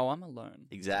 oh, I'm alone.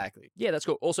 Exactly. Yeah, that's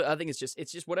cool. Also, I think it's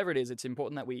just whatever it is, it's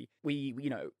important that we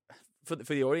for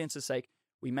the audience's sake,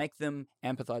 we make them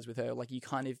empathize with her. Like you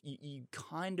kind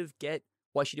of get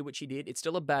why she did what she did. It's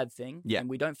still a bad thing, and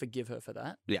we don't forgive her for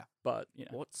that. Yeah. But,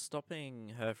 what's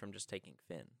stopping her from just taking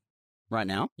Finn? Right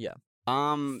now? Yeah.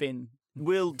 Finn.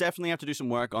 We'll definitely have to do some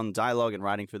work on dialogue and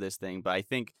writing for this thing, but I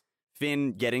think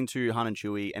Finn getting to Han and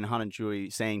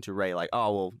Chewie saying to Rey, like,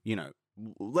 oh, well,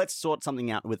 let's sort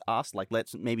something out with us. Like,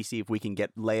 let's maybe see if we can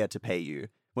get Leia to pay you.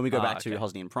 When we go back to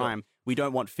Hosnian Prime, we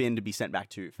don't want Finn to be sent back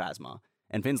to Phasma.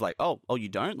 And Finn's like, oh, you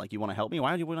don't? Like, you want to help me?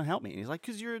 Why do you want to help me? And he's like,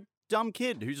 because you're a dumb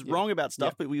kid who's wrong about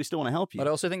stuff, but we still want to help you. But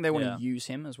I also think they want to use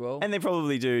him as well. And they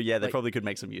probably do. Yeah, they probably could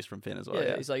make some use from Finn as well.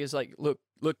 Yeah, it's like, look,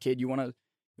 kid, you want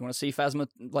to see Phasma,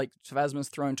 like Phasma's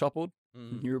throne toppled?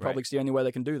 New Republic's the only way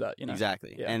they can do that,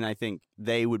 Exactly. Yeah. And I think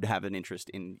they would have an interest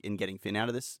in getting Finn out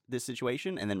of this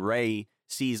situation. And then Rey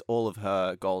sees all of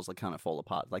her goals like kind of fall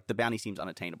apart. Like the bounty seems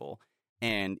unattainable.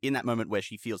 And in that moment where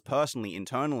she feels personally,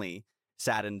 internally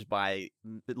saddened by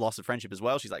loss of friendship as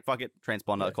well, she's like, fuck it,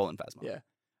 transponder, call in Phasma. Yeah.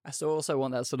 I still also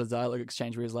want that sort of dialogue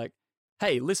exchange where he's like,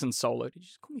 hey, listen, Solo. Did you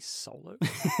just call me Solo?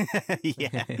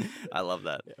 Yeah. I love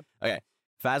that. Yeah. Okay.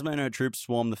 Phasma and her troops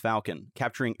swarm the Falcon,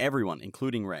 capturing everyone,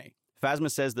 including Rey.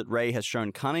 Phasma says that Rey has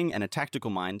shown cunning and a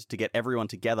tactical mind to get everyone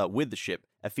together with the ship,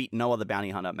 a feat no other bounty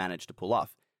hunter managed to pull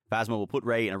off. Phasma will put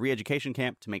Rey in a re-education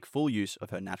camp to make full use of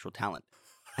her natural talent.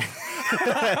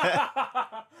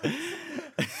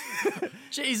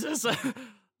 Jesus.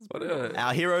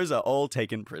 Our heroes are all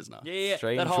taken prisoner. Yeah.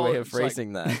 Strange way of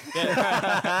phrasing that.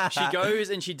 Yeah. She goes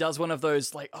and she does one of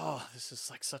those like, oh, this is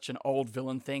like such an old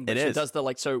villain thing. But she does the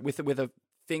like, so with a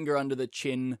finger under the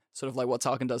chin, sort of like what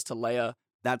Tarkin does to Leia.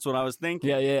 That's what I was thinking.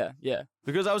 Yeah.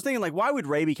 Because I was thinking, like, why would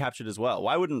Rey be captured as well?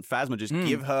 Why wouldn't Phasma just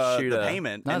give her the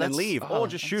payment and then leave? Or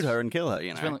just shoot her and kill her,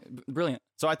 It's brilliant.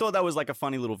 So I thought that was like a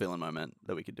funny little villain moment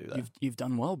that we could do that. You've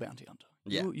done well, Bounty Hunter.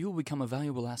 Yeah. You will become a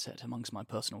valuable asset amongst my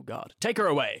personal guard. Take her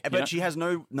away. But she has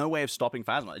no way of stopping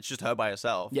Phasma. It's just her by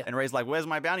herself. Yeah. And Rey's like, where's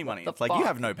my bounty money? It's like, you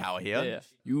have no power here. Yeah.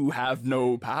 You have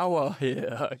no power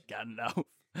here, Gandalf.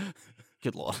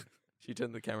 Good lord. She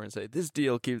turned the camera and said, this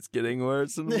deal keeps getting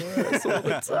worse and worse all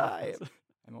the time.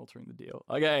 I'm altering the deal.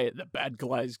 Okay, the bad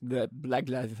guys. The bad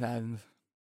guys.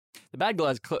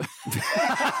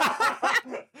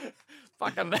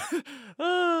 Fucking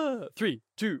 3,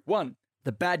 2, 1.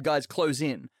 The bad guys close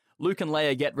in. Luke and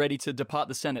Leia get ready to depart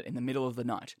the Senate in the middle of the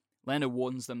night. Lando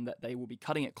warns them that they will be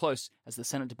cutting it close as the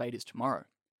Senate debate is tomorrow.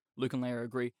 Luke and Leia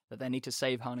agree that they need to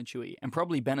save Han and Chewie, and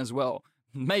probably Ben as well.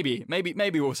 Maybe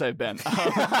we'll save Ben.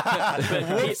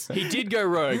 He did go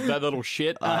rogue, that little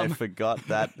shit. I forgot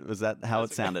that. Was that how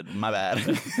it sounded? My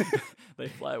bad. They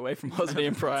fly away from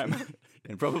Hosnian Prime.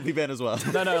 And probably Ben as well.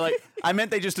 No, like... I meant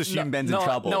they just assume Ben's in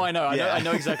trouble. No, I know. I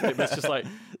know exactly. But it's just like...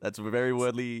 That's very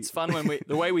wordly... It's fun when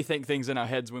the way we think things in our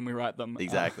heads when we write them.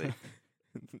 Exactly.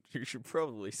 You should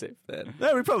probably save Ben.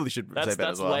 No, we probably should save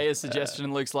Ben as well. That's Leia's suggestion,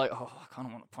 and Luke's like, oh, I kind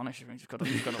of want to punish him. He's got to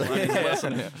learn his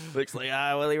lesson here. Luke's like,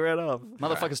 well, he ran off.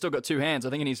 Motherfucker's still got 2 hands. I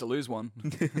think he needs to lose one.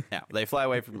 Now, they fly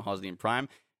away from Hosnian Prime.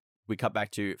 We cut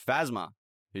back to Phasma,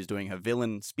 who's doing her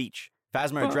villain speech.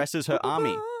 Phasma addresses her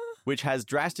army, which has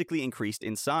drastically increased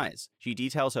in size. She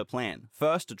details her plan.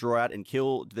 First, to draw out and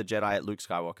kill the Jedi Luke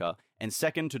Skywalker, and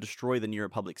second, to destroy the New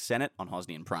Republic Senate on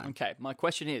Hosnian Prime. Okay, my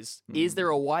question is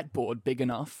there a whiteboard big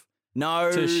enough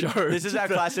No, to show. this is our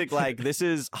classic, like, this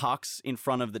is Hux in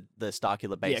front of the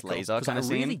Starkiller base laser kind of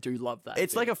scene. I really do love that.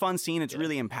 It's like a fun scene. It's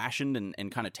really impassioned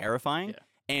and kind of terrifying. Yeah.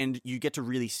 And you get to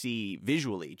really see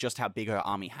visually just how big her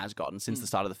army has gotten since the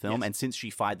start of the film and since she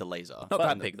fired the laser. Not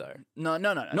that big, though. No.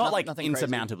 Not like nothing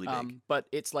insurmountably crazy. big. But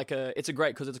it's like it's a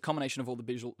great because it's a combination of all the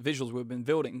visuals we've been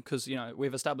building. Because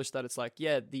we've established that it's like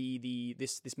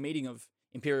this meeting of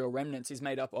Imperial remnants is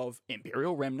made up of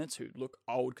Imperial remnants who look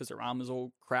old because their armor's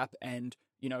all crap and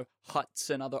Hutts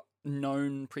and other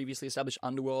known previously established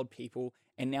underworld people,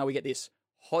 and now we get this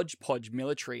hodgepodge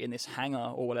military in this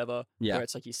hangar or whatever, where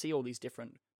it's like you see all these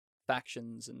different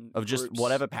factions and of just groups.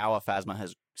 whatever power Phasma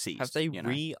has seized. Have they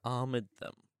re-armored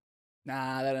them?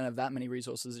 Nah, they don't have that many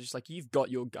resources. It's just like you've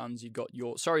got your guns, you've got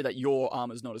your. Sorry that your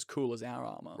armor's not as cool as our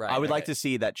armor. Right. I would like to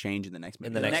see that change in the next movie.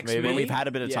 In the next movie? when we've had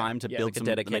a bit of time to build like some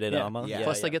a dedicated armor. Yeah.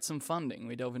 Plus, they get some funding.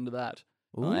 We delve into that.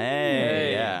 Ooh.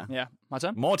 Hey, yeah. Yeah. My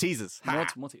turn. More teasers.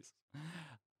 More teasers.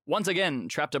 Once again,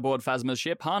 trapped aboard Phasma's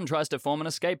ship, Han tries to form an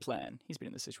escape plan. He's been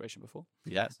in this situation before.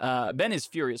 Yes. Ben is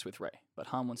furious with Rey, but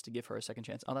Han wants to give her a second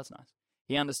chance. Oh, that's nice.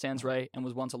 He understands Rey and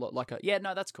was once a lot like her. Yeah,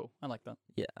 no, that's cool. I like that.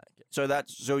 Yeah.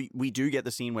 So we do get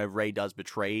the scene where Rey does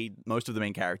betray most of the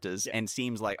main characters and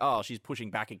seems like, oh, she's pushing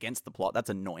back against the plot. That's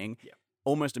annoying. Yeah.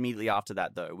 Almost immediately after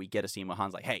that, though, we get a scene where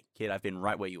Han's like, hey, kid, I've been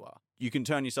right where you are. You can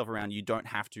turn yourself around. You don't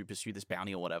have to pursue this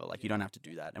bounty or whatever. Like, you don't have to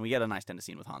do that. And we get a nice tender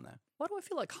scene with Han there. Why do I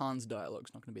feel like Han's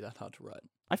dialogue's not going to be that hard to write?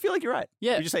 I feel like you're right.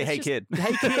 Yeah. You just say, hey, kid.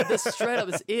 Hey, kid. That's straight up.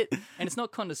 That's it. And it's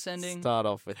not condescending. Start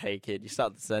off with, hey, kid. You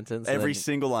start the sentence. Every and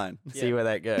single line. see where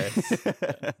that goes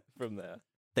from there.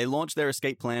 They launch their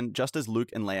escape plan just as Luke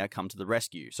and Leia come to the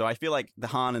rescue. So I feel like the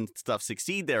Han and stuff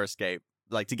succeed their escape,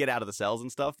 like to get out of the cells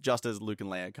and stuff, just as Luke and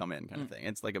Leia come in kind of thing.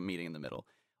 It's like a meeting in the middle.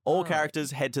 All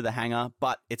characters head to the hangar,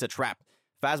 but it's a trap.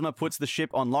 Phasma puts the ship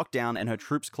on lockdown and her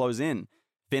troops close in.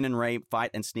 Finn and Rey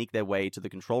fight and sneak their way to the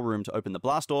control room to open the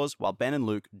blast doors, while Ben and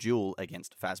Luke duel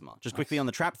against Phasma. Just quickly on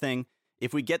the trap thing,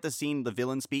 if we get the scene, the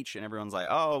villain speech, and everyone's like,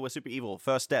 oh, we're super evil,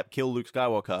 first step, kill Luke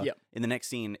Skywalker. Yep. In the next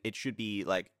scene, it should be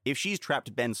like, if she's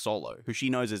trapped Ben Solo, who she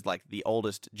knows is like the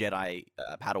oldest Jedi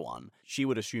Padawan, she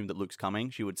would assume that Luke's coming.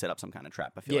 She would set up some kind of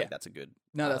trap. I feel like that's a good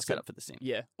that's setup for the scene.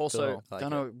 Yeah. Also, Cool. I like don't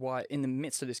know why, in the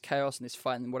midst of this chaos and this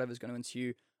fight and whatever's going to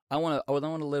ensue, I want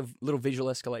to live little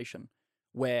visual escalation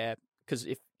where, because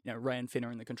if Rey and Finn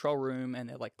are in the control room and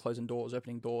they're like closing doors,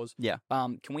 opening doors. Yeah.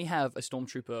 Can we have a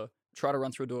stormtrooper try to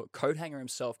run through a door, coat hanger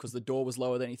himself because the door was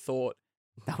lower than he thought?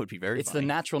 That would be very It's funny. the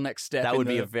natural next step. That would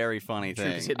be a very funny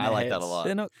troopers thing. hitting I their like that a heads. lot.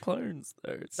 They're not clones,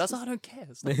 though. I don't care.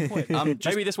 That's not the point.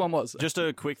 Maybe this one was. Just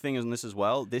a quick thing on this as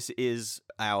well. This is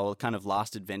our kind of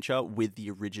last adventure with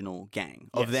the original gang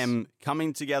of them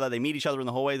coming together. They meet each other in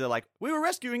the hallway. They're like, we were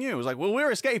rescuing you. It was like, well,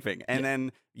 we're escaping. And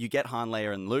then you get Han,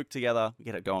 Leia, and Luke together. We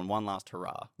get to go on one last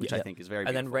hurrah, which I think is very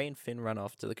beautiful. And then Rey and Finn run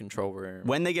off to the control room.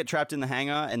 When they get trapped in the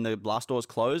hangar and the blast doors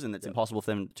close and it's impossible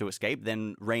for them to escape,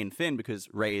 then Rey and Finn, because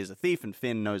Rey is a thief and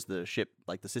Finn knows the ship,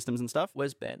 like the systems and stuff.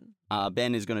 Where's Ben?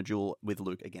 Ben is going to duel with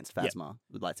Luke against Phasma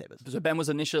with lightsabers. So Ben was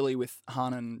initially with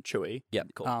Han and Chewie. Yeah,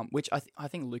 cool. Which I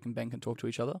think Luke and Ben can talk to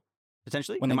each other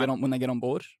Potentially? when they get on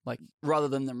board. Like rather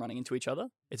than them running into each other,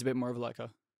 it's a bit more of like a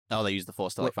Oh, they use the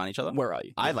Force to like find each other? where are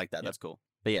you? I like that. That's cool.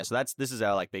 But yeah, so this is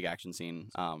our like big action scene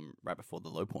right before the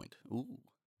low point. Ooh.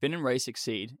 Finn and Rey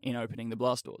succeed in opening the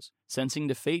blast doors. Sensing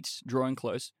defeat drawing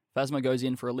close, Phasma goes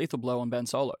in for a lethal blow on Ben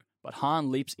Solo, but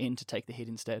Han leaps in to take the hit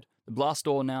instead. The blast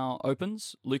door now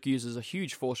opens. Luke uses a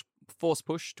huge force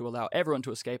push to allow everyone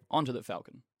to escape onto the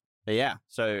Falcon. But yeah,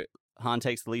 so Han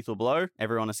takes the lethal blow.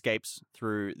 Everyone escapes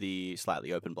through the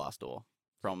slightly open blast door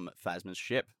from Phasma's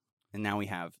ship. And now we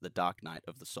have the Dark Night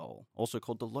of the Soul, also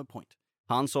called the low point.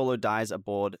 Han Solo dies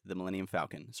aboard the Millennium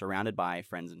Falcon, surrounded by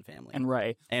friends and family. And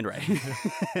Rey.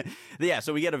 Yeah,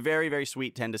 so we get a very, very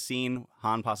sweet, tender scene.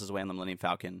 Han passes away on the Millennium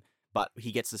Falcon, but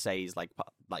he gets to say his like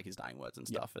his dying words and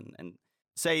stuff, and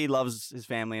say he loves his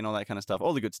family and all that kind of stuff,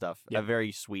 all the good stuff. A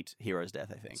very sweet hero's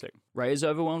death, I think. So Rey is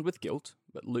overwhelmed with guilt,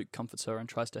 but Luke comforts her and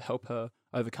tries to help her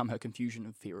overcome her confusion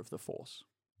and fear of the Force.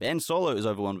 Ben Solo is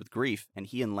overwhelmed with grief, and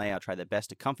he and Leia try their best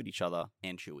to comfort each other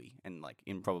and Chewie, and like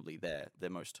in probably their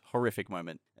most horrific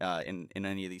moment in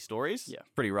any of these stories. Yeah,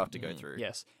 pretty rough to go through.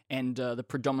 Yes, and the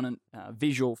predominant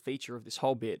visual feature of this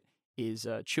whole bit is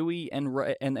Chewie and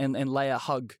Leia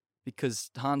hug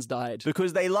because Han's died.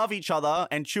 Because they love each other,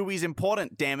 and Chewie's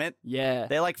important. Damn it! Yeah,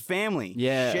 they're like family.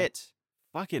 Yeah, shit,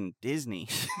 fucking Disney.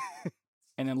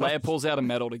 And then Leia pulls out a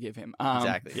medal to give him.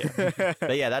 Exactly. Yeah.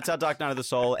 But yeah, that's our Dark Night of the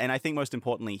Soul. And I think most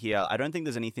importantly here, I don't think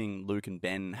there's anything Luke and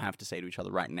Ben have to say to each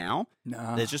other right now.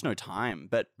 No. There's just no time.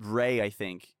 But Rey, I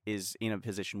think, is in a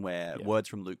position where words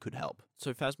from Luke could help.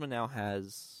 So Phasma now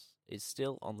has is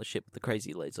still on the ship with the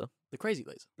crazy laser. The crazy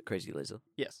laser. The crazy laser.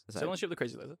 Yes. Is Still that- on the ship, the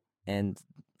crazy laser. And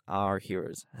our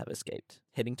heroes have escaped,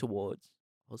 heading towards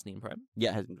Hosnian Prime.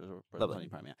 Yeah, Lovely.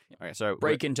 Prime, yeah. Okay, so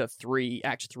Break into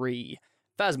Act 3.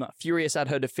 Phasma, furious at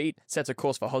her defeat, sets a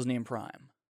course for Hosnian Prime.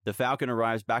 the Falcon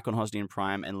arrives back on Hosnian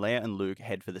Prime, and Leia and Luke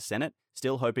head for the Senate,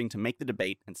 still hoping to make the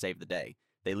debate and save the day.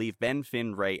 They leave Ben,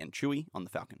 Finn, Rey, and Chewie on the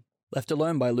Falcon. Left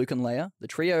alone by Luke and Leia, the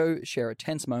trio share a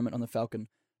tense moment on the Falcon,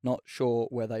 not sure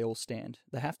where they all stand.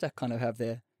 They have to kind of have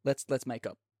their let's make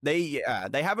up. They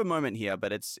have a moment here,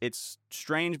 but it's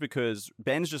strange because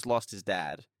Ben's just lost his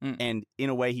dad, and in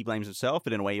a way he blames himself,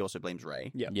 but in a way he also blames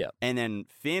Rey. Yeah. And then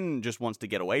Finn just wants to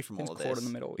get away from Finn's all of this. caught in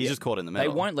the middle. He's just caught in the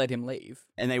middle. They won't let him leave.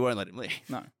 And they won't let him leave.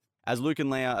 No. As Luke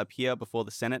and Leia appear before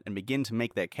the Senate and begin to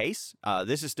make their case,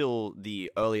 this is still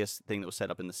the earliest thing that was set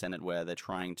up in the Senate where they're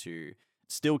trying to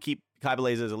still keep kyber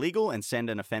lasers illegal and send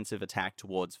an offensive attack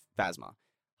towards Phasma.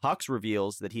 Hux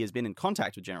reveals that he has been in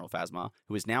contact with General Phasma,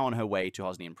 who is now on her way to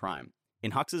Hosnian Prime.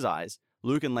 In Hux's eyes,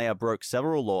 Luke and Leia broke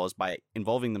several laws by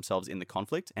involving themselves in the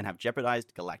conflict and have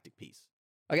jeopardized galactic peace.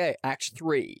 Okay, Act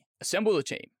 3. Assemble the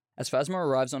team. As Phasma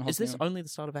arrives on Hosnian... Is this only the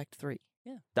start of Act 3?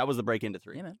 Yeah. That was the break into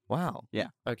 3. Yeah, man. Wow. Yeah.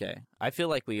 Okay. I feel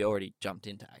like we already jumped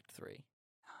into Act 3.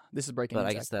 This is breaking But I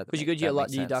into guess Act. that Because you go to your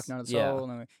makes Dark sense. Knight of the Yeah. Soul.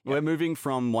 No, We're moving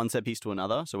from one set piece to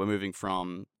another, so we're moving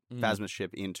from Mm. Phasma's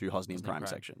ship into Hosnian Hosnian Prime Prime.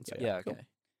 section. So Yeah, cool. okay.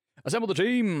 Assemble the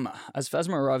team! As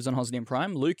Phasma arrives on Hosnian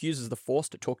Prime, Luke uses the Force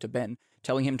to talk to Ben,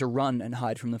 telling him to run and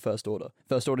hide from the First Order.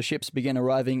 First Order ships begin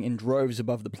arriving in droves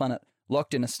above the planet,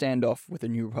 locked in a standoff with the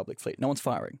New Republic fleet. No one's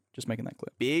firing, just making that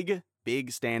clear.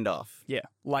 Big standoff. Yeah,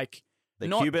 like... The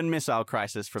not- Cuban Missile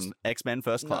Crisis from X-Men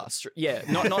First Class.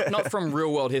 Not from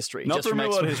real world history. Not just from real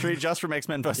world X-Men. history, just from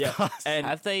X-Men First Yeah. Class. And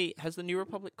Has the New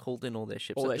Republic called in all their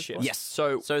ships? all at their this ships. point? Yes.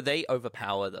 So they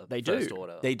overpower the They First do.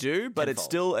 Order. They do, but it's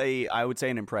Tenfold. still I would say,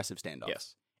 an impressive standoff.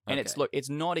 yes. And Okay. it's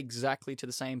not exactly to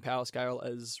the same power scale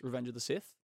as Revenge of the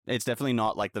Sith. It's definitely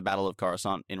not like the Battle of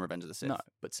Coruscant in Revenge of the Sith. No,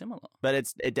 but similar. But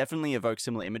it definitely evokes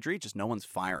similar imagery, just no one's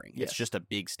firing. Yes. It's just a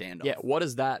big standoff. Yeah, what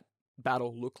does that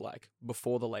battle look like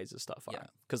before the lasers start firing? Yeah.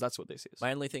 Because that's what this is.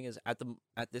 My only thing is at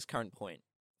this current point,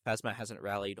 Phasma hasn't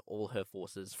rallied all her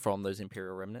forces from those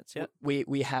Imperial remnants yet. We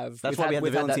have. That's we've why had, we had the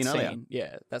we've had villain that scene earlier.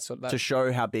 Yeah, that's what that. To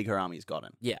show how big her army's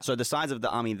gotten. Yeah. So the size of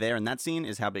the army there in that scene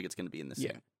is how big it's going to be in this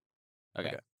Yeah. scene. Okay.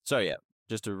 Okay. So yeah,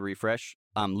 just to refresh,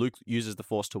 Luke uses the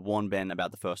Force to warn Ben about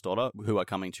the First Order, who are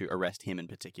coming to arrest him in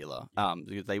particular.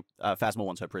 Because Phasma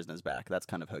wants her prisoners back. That's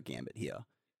kind of her gambit here.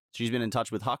 She's been in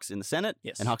touch with Hux in the Senate,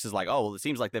 Yes. and Hux is like, "Oh, well, it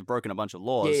seems like they've broken a bunch of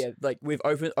laws." yeah, like we've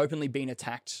openly been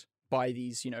attacked by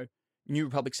these, New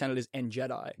Republic senators and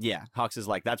Jedi. Yeah, Hux is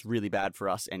like, "That's really bad for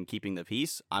us and keeping the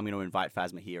peace. I'm going to invite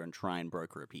Phasma here and try and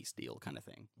broker a peace deal," kind of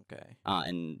thing. Okay.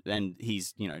 And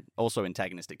he's also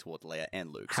antagonistic towards Leia and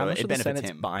Luke, How so much it of the benefits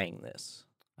Senate's him. buying this?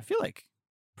 I feel like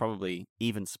probably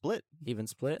even split. Even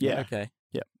split? Yeah. Okay.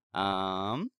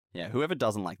 Yeah, whoever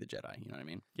doesn't like the Jedi, you know what I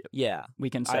mean? Yeah. We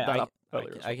can set that up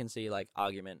earlier. I can see like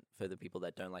argument for the people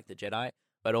that don't like the Jedi,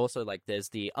 but also like there's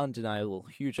the undeniable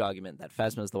huge argument that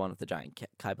Phasma's the one with the giant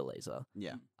kyber laser.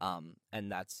 Yeah. And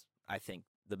that's I think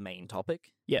the main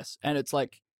topic. Yes, and it's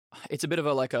like it's a bit of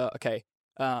a okay.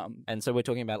 And so we're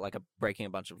talking about like breaking a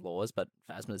bunch of laws, but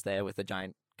Phasma's there with a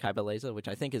giant kyber laser, which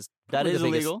I think is That probably is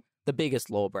illegal. The biggest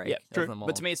law break. Yeah, of true. them all.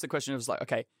 But to me, it's the question of like,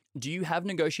 okay, do you have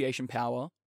negotiation power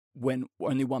when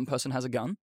only one person has a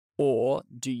gun, or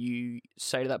do you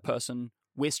say to that person,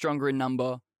 "We're stronger in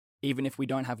number, even if we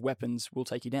don't have weapons, we'll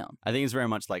take you down"? I think it's very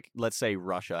much like, let's say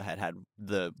Russia had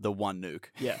the one nuke.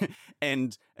 Yeah.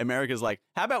 And America's like,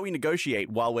 how about we negotiate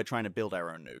while we're trying to build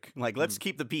our own nuke? Like, let's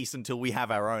keep the peace until we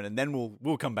have our own, and then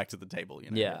we'll come back to the table.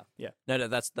 Yeah. Yeah. No,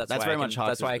 that's why very much That's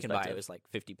Hux's why I can buy it. perspective. It was like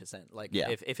 50%. Like Yeah.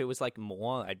 if it was like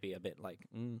more, I'd be a bit like.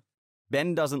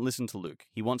 Ben doesn't listen to Luke.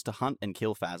 He wants to hunt and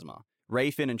kill Phasma. Rey,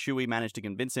 Finn, and Chewie manage to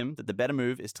convince him that the better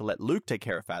move is to let Luke take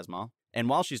care of Phasma, and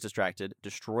while she's distracted,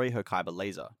 destroy her kyber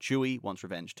laser. Chewie wants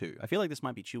revenge too. I feel like this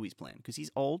might be Chewie's plan, because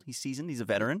he's old, he's seasoned, he's a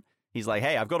veteran. He's like,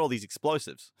 hey, I've got all these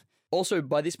explosives. Also,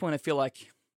 by this point, I feel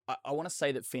like I want to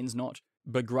say that Finn's not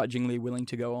begrudgingly willing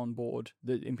to go on board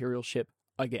the Imperial ship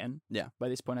again. Yeah. By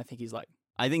this point, I think he's like,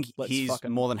 I think Let's he's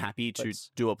fucking- more than happy to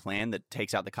let's- do a plan that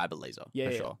takes out the kyber laser, yeah,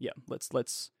 for yeah, sure. yeah.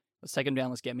 Let's take him down.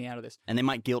 Let's get me out of this. And they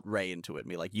might guilt Rey into it and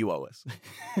be like, you owe us.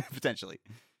 Potentially.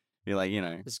 Be like,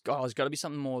 There's got to be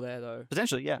something more there, though.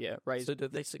 potentially, yeah. Yeah, Rey's. So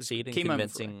did they succeed in key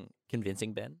moment for Rey.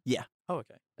 convincing Ben? Yeah. Oh,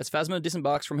 okay. As Phasma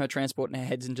disembarks from her transport and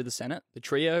heads into the Senate, the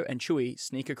trio and Chewie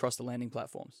sneak across the landing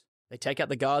platforms. They take out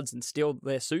the guards and steal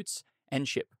their suits and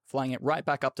ship, flying it right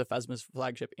back up to Phasma's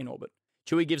flagship in orbit.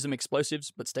 Chewie gives them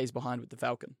explosives, but stays behind with the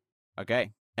Falcon.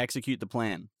 Okay, execute the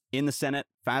plan. In the Senate,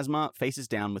 Phasma faces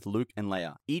down with Luke and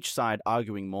Leia, each side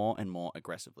arguing more and more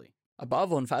aggressively.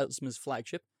 Above on Phasma's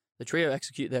flagship, the trio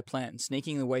execute their plan,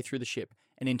 sneaking their way through the ship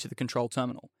and into the control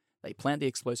terminal. They plant the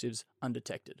explosives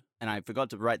undetected. And I forgot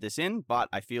to write this in, but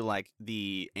I feel like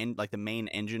the main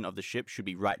engine of the ship should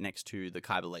be right next to the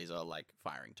kyber laser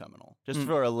firing terminal, just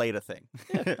for a later thing.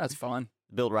 Yeah, that's fine.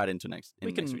 Build right into next.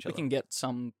 We next to each other. can get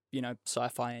some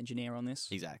sci-fi engineer on this.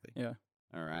 Exactly. Yeah.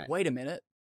 All right. Wait a minute.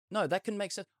 No, that can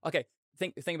make sense. Okay,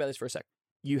 think about this for a sec.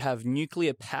 You have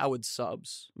nuclear-powered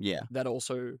subs. Yeah. That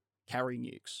also carry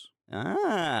nukes.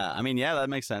 I mean, yeah, that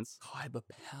makes sense. Kyber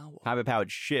power. Kyber-powered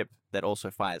ship that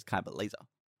also fires kyber laser.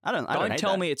 Don't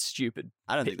tell hate me it's stupid.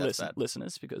 I don't think that's bad.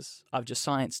 Listeners, because I've just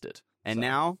scienced it. And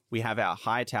now we have our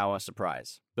high tower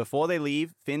surprise. Before they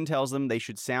leave, Finn tells them they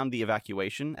should sound the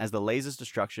evacuation, as the laser's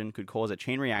destruction could cause a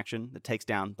chain reaction that takes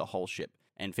down the whole ship.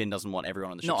 And Finn doesn't want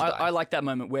everyone on the ship to die. I like that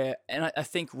moment where, and I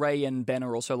think Rey and Ben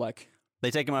are also like...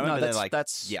 They take a moment, but they're like...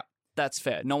 That's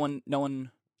fair. No one...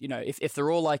 if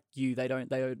they're all like you, they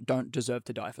don't deserve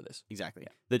to die for this. Exactly.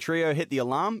 Yeah. The trio hit the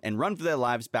alarm and run for their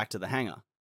lives back to the hangar.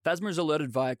 Phasma is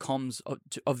alerted via comms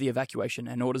of the evacuation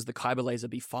and orders the kyber laser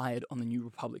be fired on the New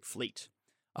Republic fleet.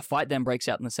 A fight then breaks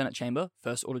out in the Senate chamber,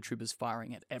 First Order troopers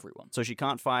firing at everyone. So she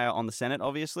can't fire on the Senate,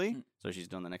 obviously. So she's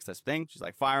doing the next best thing. She's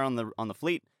like, fire on the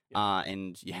fleet.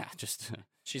 And yeah, just...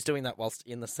 She's doing that whilst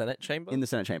in the Senate chamber? In the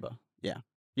Senate chamber, yeah.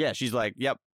 Yeah, she's like,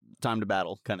 yep, time to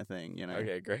battle kind of thing,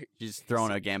 Okay, great. She's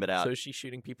throwing her gambit out. So is she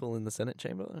shooting people in the Senate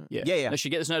chamber? Yeah. No, she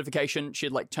gets this notification.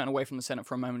 She'd turn away from the Senate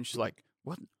for a moment. She's like,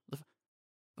 what?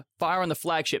 Fire on the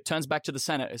flagship. Turns back to the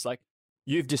Senate. It's like,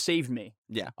 you've deceived me.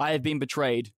 Yeah. I have been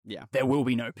betrayed. Yeah. There will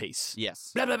be no peace.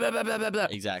 Yes. Blah, blah, blah, blah, blah, blah, blah.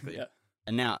 Exactly. Yeah.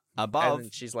 And now, above...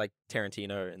 And she's like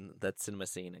Tarantino in that cinema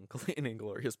scene in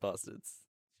Inglourious Bastards.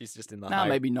 She's just in the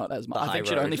maybe not as much. I think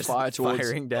she'd only fire towards...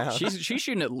 Firing down. She's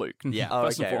shooting at Luke. Yeah.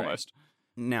 First and foremost.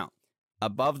 Right. Now,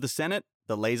 above the Senate,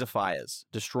 the laser fires,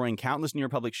 destroying countless New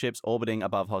Republic ships orbiting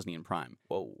above Hosnian Prime.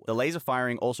 Whoa. The laser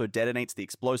firing also detonates the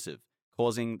explosive,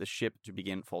 causing the ship to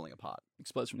begin falling apart.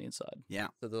 Explodes from the inside. Yeah.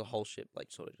 So the whole ship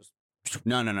sort of just...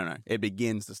 No. It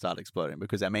begins to start exploding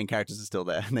because our main characters are still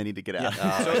there and they need to get out.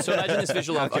 So imagine this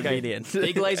visual of, convenient.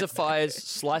 Big laser fires,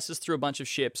 slices through a bunch of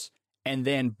ships, and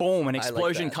then boom, an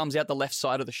explosion comes out the left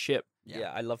side of the ship.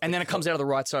 Yeah, I love and then it comes out of the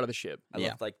right side of the ship. I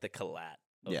love the collat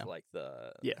of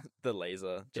the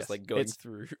laser just going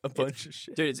through a bunch of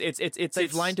shit. Dude, it's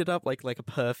they've lined it up like a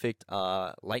perfect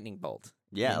lightning bolt.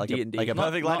 Yeah, like D&D. a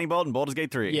perfect lightning bolt in Baldur's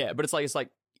Gate 3. Yeah, but it's like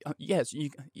yes,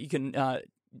 you can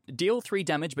deal 3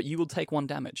 damage, but you will take 1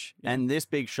 damage. And this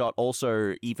big shot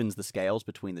also evens the scales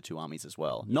between the two armies as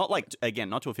well. Not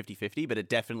not to a 50-50, but it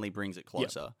definitely brings it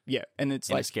closer. Yeah, and it's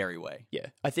in a scary way. Yeah,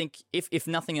 I think if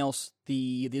nothing else,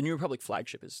 the New Republic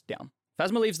flagship is down.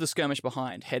 Phasma leaves the skirmish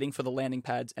behind, heading for the landing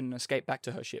pads and an escape back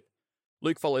to her ship.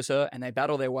 Luke follows her, and they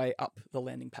battle their way up the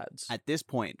landing pads. At this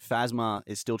point, Phasma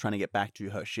is still trying to get back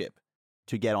to her ship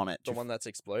to get on it. The one that's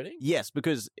exploding? Yes,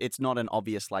 because it's not an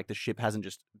obvious, the ship hasn't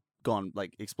just gone,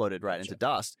 exploded right into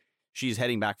dust. She's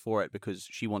heading back for it because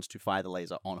she wants to fire the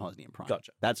laser on Hosnian Prime.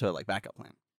 Gotcha. That's her, backup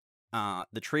plan.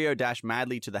 The trio dash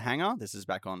madly to the hangar, this is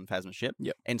back on Phasma's ship,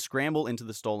 and scramble into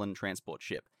the stolen transport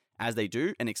ship. As they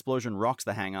do, an explosion rocks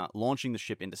the hangar, launching the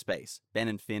ship into space. Ben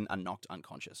and Finn are knocked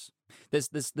unconscious.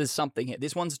 There's something here.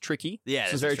 This one's tricky. Yeah,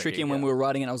 this is very tricky. And when we were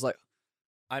writing it, I was like,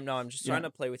 I'm just trying to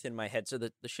play within my head. So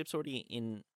the ship's already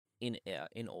in air,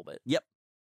 in orbit. Yep.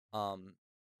 So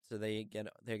they're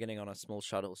getting on a small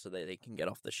shuttle so they can get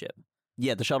off the ship.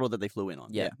 Yeah, the shuttle that they flew in on.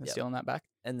 Yeah, they're stealing that back.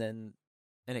 And then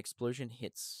an explosion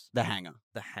hits the hangar.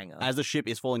 As the ship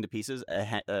is falling to pieces,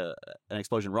 an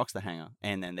explosion rocks the hangar,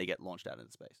 and then they get launched out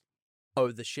into space. Oh,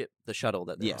 the shuttle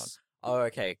that they're on. Oh,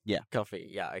 okay. Yeah. Coffee.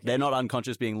 Yeah, okay. They're not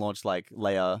unconscious being launched like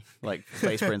Leia,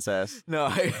 Space Princess.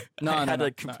 I had a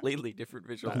completely different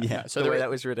visual. Yeah. So the way that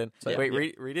was written. So, wait,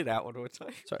 read it out one more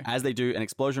time. Sorry. As they do, an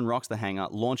explosion rocks the hangar,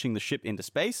 launching the ship into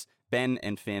space. Ben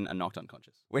and Finn are knocked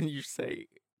unconscious. When you say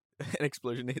an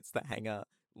explosion hits the hangar,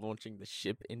 launching the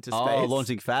ship into space. Oh,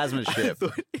 launching Phasma's ship. I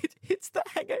thought it hits the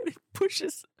hangar and it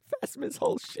pushes Phasma's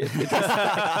whole ship.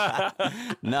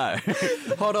 No.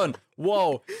 Hold on.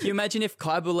 Whoa. Can you imagine if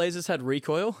kyber lasers had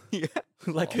recoil? Yeah.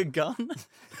 A gun?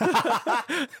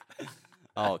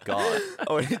 Oh, God.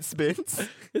 Oh, and it spins?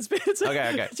 It spins.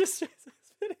 Okay. Just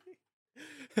spinning.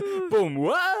 Boom.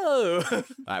 Whoa. All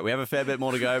right, we have a fair bit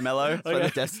more to go, Mello. So the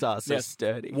Death Star's so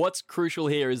sturdy. What's crucial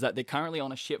here is that they're currently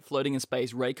on a ship floating in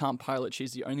space. Rey can't pilot.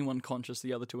 She's the only one conscious.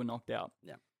 The other two are knocked out.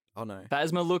 Yeah. Oh, no.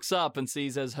 Phasma looks up and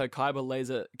sees her kyber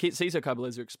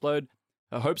laser explode.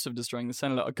 Her hopes of destroying the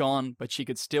Senator are gone, but she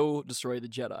could still destroy the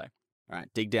Jedi. All right,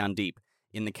 dig down deep.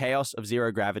 In the chaos of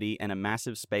zero gravity and a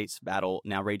massive space battle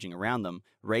now raging around them,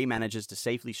 Ray manages to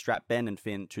safely strap Ben and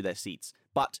Finn to their seats,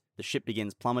 but the ship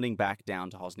begins plummeting back down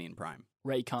to Hosnian Prime.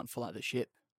 Ray can't fly the ship,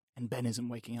 and Ben isn't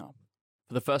waking up.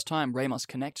 For the first time, Ray must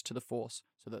connect to the Force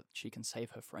so that she can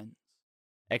save her friends.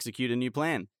 Execute a new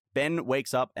plan. Ben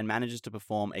wakes up and manages to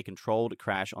perform a controlled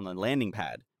crash on the landing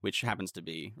pad, which happens to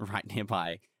be right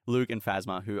nearby Luke and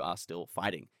Phasma, who are still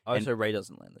fighting. Oh, so Ray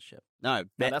doesn't land the ship. No, No,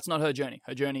 Ben, that's not her journey.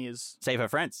 Her journey is save her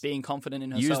friends. being confident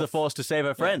in herself. Use the Force to save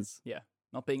her friends. Yeah,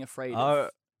 not being afraid Oh, of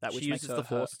that which she makes uses her the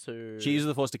Force her. to... She uses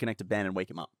the Force to connect to Ben and wake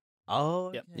him up.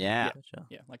 Oh, Yep. okay. Yeah. Gotcha.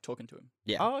 Yeah, like talking to him.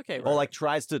 Yeah. Oh, okay. Or like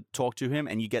tries to talk to him,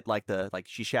 and you get like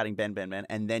she's shouting Ben, Ben, Ben,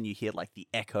 and then you hear like the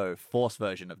echo Force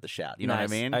version of the shout. You know what I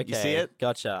mean? Okay. You see it?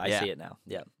 Gotcha. I Yeah. see it now.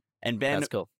 Yeah. And That's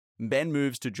cool. Ben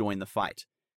moves to join the fight.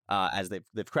 As they've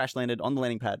crash landed on the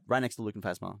landing pad right next to Luke and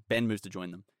Phasma. Ben moves to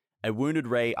join them. A wounded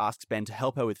Ray asks Ben to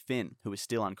help her with Finn, who is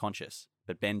still unconscious,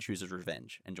 but Ben chooses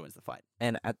revenge and joins the fight.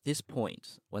 And at this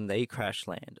point, when they crash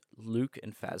land, Luke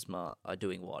and Phasma are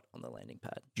doing what on the landing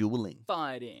pad? Dueling.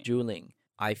 Fighting. Dueling.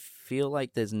 I feel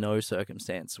like there's no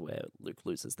circumstance where Luke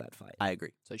loses that fight. I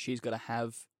agree. So she's got to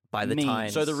have By the means. time...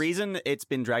 So the reason it's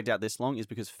been dragged out this long is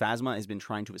because Phasma has been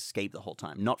trying to escape the whole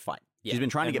time, not fight. Yeah, She's been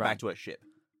trying to and get run. back to her ship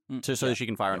Mm. so that she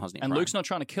can fire on Hosnian And Prime. Luke's not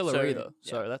trying to kill her So, either.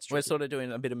 So yeah. that's We're tricky. sort of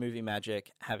doing a bit of movie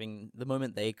magic, having the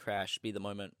moment they crash be the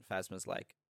moment Phasma's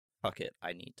like, fuck it,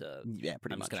 I need to... Yeah,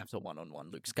 pretty I'm much. just going to have to one-on-one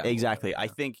Luke Skywalker. Exactly. I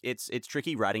Yeah. think it's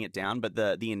tricky writing it down, but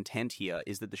the intent here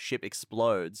is that the ship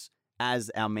explodes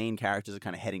as our main characters are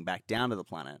kind of heading back down to the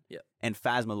planet. Yeah. And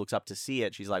Phasma looks up to see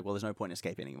it. She's like, well, there's no point in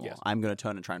escaping anymore. Yes. I'm going to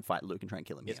turn and try and fight Luke and try and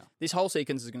kill him Yes. here. This whole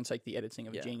sequence is going to take the editing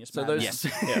of a Yeah. genius. So madman. those-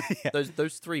 Yes. Yeah.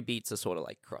 Those three beats are sort of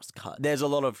like cross-cut. There's a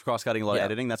lot of cross-cutting, a lot of Yeah.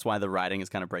 editing. That's why the writing is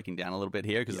kind of breaking down a little bit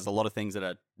here, because Yeah. there's a lot of things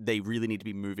that they really need to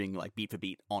be moving like beat for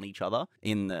beat on each other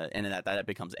and that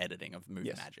becomes editing of movie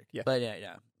Yes. magic. Yeah. But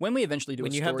yeah. When we eventually do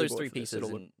When a you have those storyboard three for this, pieces,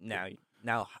 it'll and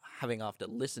now having after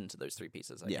listened to those three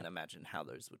pieces, I Yeah. can imagine how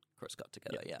those would cross-cut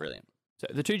together. Yeah. Brilliant. So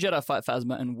the two Jedi fight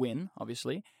Phasma and win,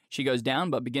 obviously. She goes down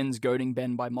but begins goading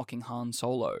Ben by mocking Han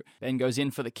Solo. Ben goes in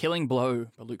for the killing blow,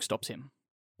 but Luke stops him.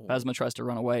 Ooh. Phasma tries to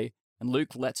run away, and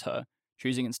Luke lets her,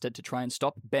 choosing instead to try and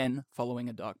stop Ben following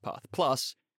a dark path.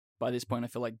 Plus, by this point, I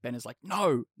feel like Ben is like,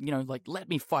 no, like, let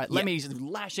me fight. Let me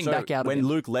lashing So back out when of him.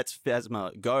 Luke lets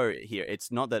Phasma go here,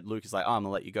 it's not that Luke is like, oh, I'm going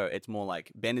to let you go. It's more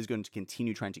like Ben is going to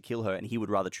continue trying to kill her, and he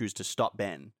would rather choose to stop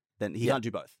Ben than he Yeah. can't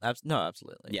do both. No,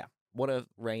 absolutely. Yeah. What are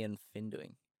Ray and Finn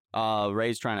doing?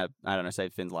 Ray's trying to, I don't know,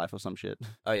 save Finn's life or some shit.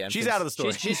 Oh yeah, and She's Finn's- out of the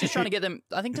story. She's just trying to get them,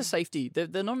 I think, to safety.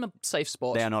 They're not in a safe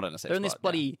spot. They are not in a safe They're in this spot,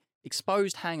 bloody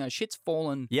exposed hangar. Shit's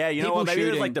fallen. Yeah, you know people what? Maybe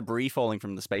there's like shooting. debris falling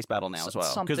from the space battle now as well.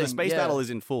 Because the something, space yeah. battle is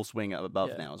in full swing above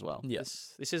Yeah. now as well. Yeah.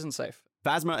 This isn't safe.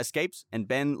 Phasma escapes, and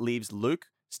Ben leaves Luke,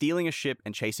 stealing a ship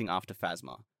and chasing after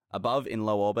Phasma. Above, in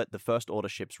low orbit, the First Order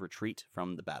ships retreat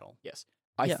from the battle. Yes.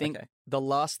 I Yeah, think okay. the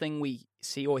last thing we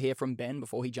see or hear from Ben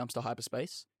before he jumps to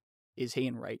hyperspace is he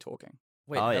and Ray talking.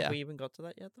 Wait, Oh, have yeah. we even got to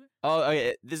that yet though? Oh,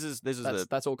 okay. This is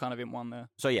That's all kind of in one there.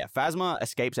 So yeah, Phasma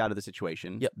escapes out of the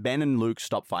situation. Yep. Ben and Luke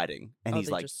stop fighting, and he's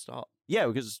they like, just stop. yeah,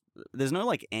 because there's no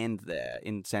like end there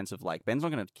in sense of like Ben's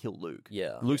not going to kill Luke.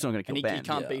 Yeah. Luke's not going to kill And Ben. he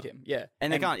can't Yeah. beat him. Yeah.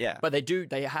 And they can't. Yeah. But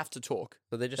they have to talk.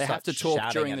 So they just They have start to talk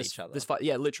shouting during at this each other. this fight.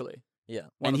 Yeah, literally. Yeah.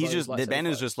 One And of he's those just lightsaber Ben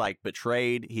is fights. just like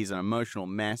betrayed. He's an emotional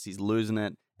mess. He's losing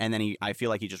it, and then I feel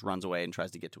like he just runs away and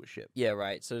tries to get to a ship. Yeah,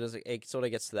 right. So it sort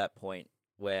of gets to that point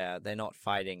where they're not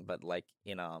fighting, but like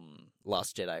in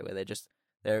Last Jedi, where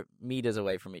they're meters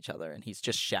away from each other, and he's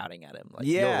just shouting at him like,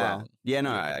 "You're wrong." Yeah, no,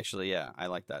 You're- actually, yeah, I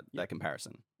like that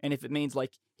comparison. And if it means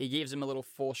like he gives him a little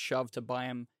force shove to buy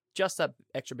him just that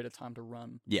extra bit of time to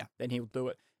run, Yeah. then he'll do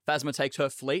it. Phasma takes her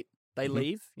fleet. They Mhm.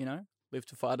 leave. Live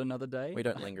to fight another day. We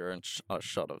don't linger on a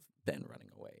shot of Ben running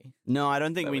away. No, I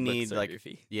don't think That we would look need so like.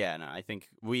 goofy. Yeah, no, I think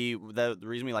the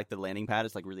reason we like the landing pad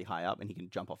is like really high up, and he can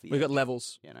jump off the. We've edge, got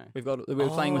levels. You know. We're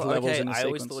playing with levels okay. in the I sequence.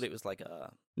 always thought it was like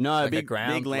a No, Like a big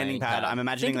ground landing landing pad. pad. I'm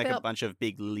imagining Think like a about- bunch of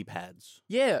big lily pads,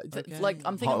 Yeah, Okay. like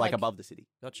I'm thinking like above the city.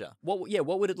 gotcha. What? Yeah,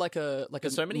 what would it like a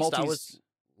Because so many multi- Star Wars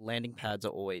landing pads are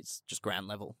always just ground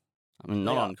level. I mean,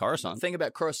 not Yeah. on Coruscant. Think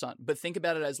about Coruscant, but think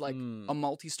about it as like Mm. a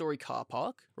multi-story car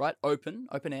park, right? Open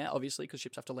air, obviously, because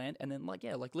ships have to land, and then like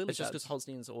lily It's just pads. because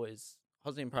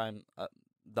Hosnian Prime,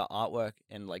 the artwork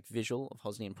and like visual of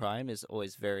Hosnian Prime is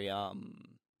always very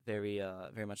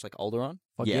much like Alderaan,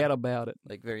 Forget about it.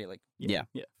 like very like Yeah.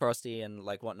 frosty and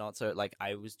like whatnot. So like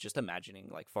I was just imagining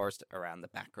like forest around the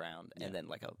background and then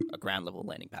like a ground level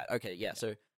landing pad. Okay, yeah.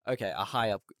 So Okay, a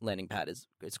high up landing pad is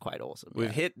quite awesome.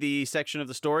 We've hit the section of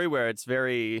the story where it's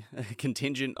very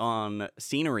contingent on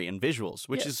scenery and visuals,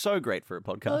 which is so great for a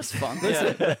podcast. That's fun.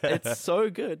 It's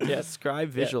so good. Yeah,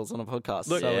 describe visuals on a podcast.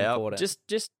 Look, so important.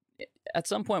 Just at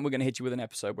some point, we're going to hit you with an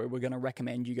episode where we're going to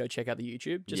recommend you go check out the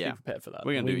YouTube. Just be prepared for that.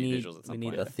 We're going to do visuals at some point. We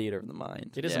need a theater of the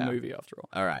mind. It is a movie after all.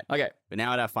 All right. Okay. But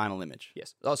now at our final image.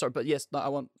 Yes. Oh, sorry. But yes, I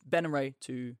want Ben and Ray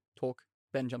to talk.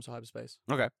 Ben jumps to hyperspace.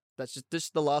 Okay. That's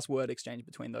just the last word exchange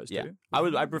between those two.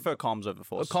 I prefer comms over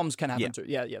force. Comms can happen too.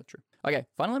 Yeah, true. Okay,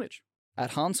 final image.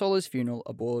 At Han Solo's funeral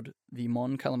aboard the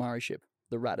Mon Calamari ship,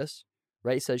 the Radis,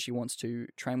 Rey says she wants to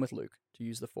train with Luke to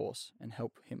use the Force and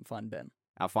help him find Ben.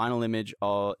 Our final image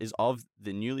is of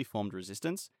the newly formed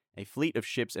Resistance, a fleet of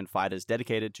ships and fighters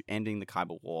dedicated to ending the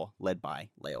Kyber War, led by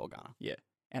Leia Organa. Yeah,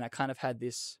 and I kind of had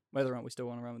this, whether or not we still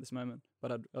want to run with this moment,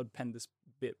 but I'd pen this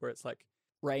bit where it's like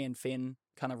Rey and Finn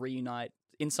kind of reunite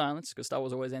in silence, because Star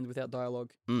Wars always ends without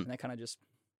dialogue, and they kind of just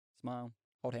smile,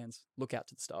 hold hands, look out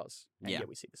to the stars, and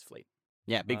we see this fleet.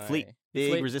 Yeah, big fleet.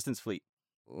 Big Resistance fleet.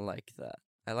 Like that.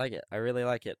 I like it. I really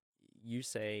like it. You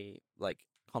say, like,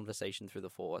 conversation through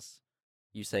the Force.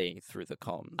 You say through the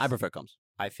comms. I prefer comms.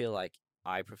 I feel like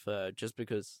I prefer, just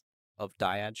because of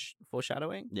dyad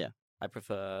foreshadowing, I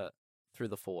prefer through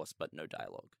the Force, but no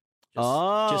dialogue.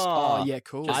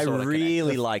 Cool. I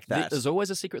really like that. There's always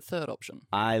a secret third option.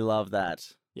 I love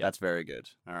that. Yeah. That's very good.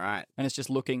 All right. And it's just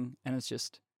looking, and it's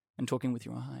just and talking with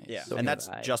your eyes. Yeah, and that's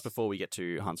just before we get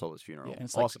to Han Solo's funeral. Yeah, and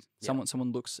it's awesome. Like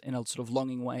someone looks in a sort of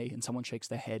longing way, and someone shakes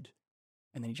their head,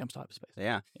 and then he jumps to hyperspace.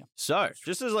 Yeah. So,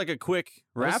 just as like a quick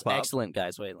wrap up. Excellent,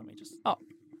 guys. Wait, let me just. No,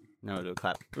 we'll do a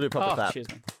clap. We'll do a proper clap. Cheers,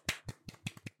 man.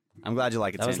 I'm glad you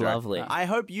like it, That was Sandra. lovely. I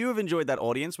hope you have enjoyed that,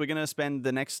 audience. We're going to spend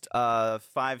the next 5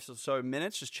 or so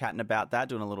minutes just chatting about that,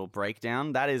 doing a little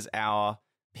breakdown. That is our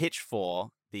pitch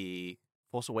for the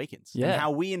Force Awakens. Yeah. And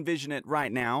how we envision it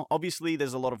right now. Obviously,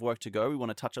 there's a lot of work to go. We want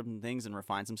to touch up on things and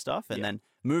refine some stuff. And then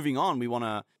moving on, we want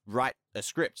to write a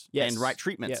script and write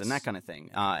treatments and that kind of thing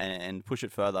and push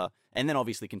it further. And then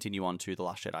obviously continue on to The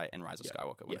Last Jedi and Rise of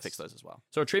Skywalker. We'll fix those as well.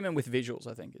 So a treatment with visuals,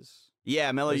 I think, is...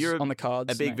 Yeah, Mello, you're on the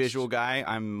cards a big visual guy.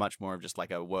 I'm much more of just like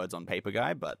a words on paper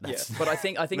guy, but that's but I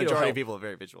think majority of people are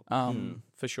very visual.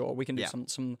 For sure. We can do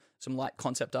some light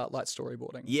concept art, light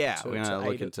storyboarding. Yeah, we're gonna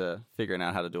look into figuring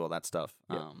out how to do all that stuff.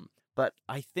 Yeah. But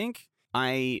I think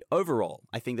overall,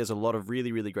 I think there's a lot of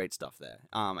really, really great stuff there.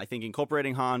 I think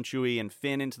incorporating Han, Chewie, and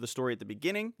Finn into the story at the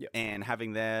beginning and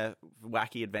having their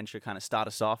wacky adventure kind of start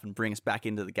us off and bring us back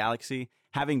into the galaxy.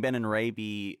 Having Ben and Rey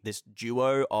be this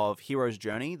duo of hero's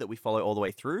journey that we follow all the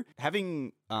way through.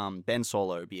 Having Ben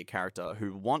Solo be a character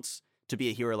who wants to be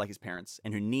a hero like his parents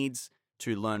and who needs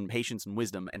to learn patience and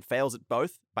wisdom and fails at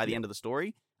both by the end of the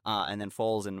story and then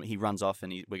falls and he runs off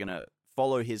and we're going to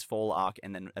follow his fall arc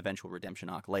and then eventual redemption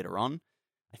arc later on.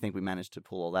 I think we managed to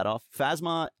pull all that off.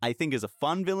 Phasma, I think, is a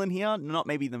fun villain here. Not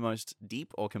maybe the most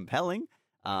deep or compelling,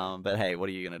 but hey, what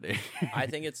are you going to do? I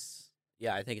think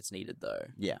it's needed though.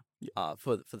 Yeah.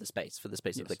 For the space of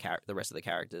the rest of the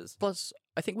characters. Plus,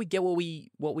 I think we get what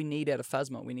we need out of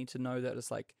Phasma. We need to know that it's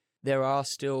like there are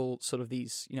still sort of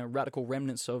these, radical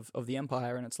remnants of the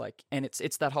Empire, and it's like, and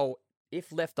it's that whole,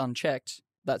 if left unchecked,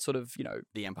 that sort of,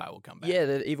 the Empire will come back. Yeah,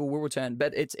 the evil will return,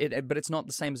 but it's not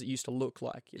the same as it used to look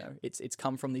like. It's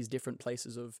come from these different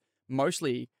places of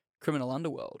mostly criminal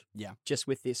underworld. Yeah, just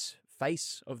with this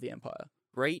face of the Empire.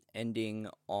 Great ending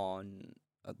on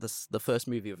the first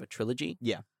movie of a trilogy.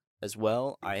 Yeah, as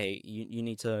well. You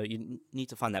need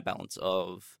to find that balance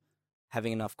of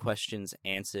having enough questions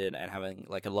answered and having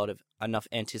like enough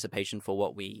anticipation for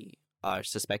what we are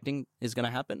suspecting is going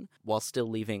to happen, while still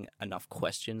leaving enough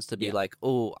questions to be like,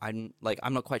 oh, I'm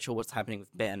not quite sure what's happening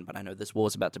with Ben, but I know this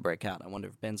war's about to break out. I wonder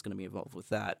if Ben's going to be involved with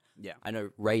that. Yeah, I know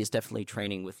Rey is definitely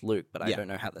training with Luke, but I don't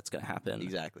know how that's going to happen.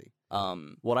 Exactly.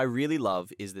 What I really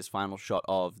love is this final shot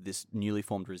of this newly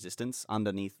formed resistance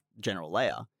underneath General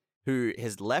Leia, who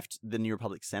has left the New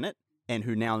Republic Senate and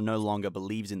who now no longer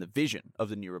believes in the vision of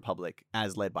the New Republic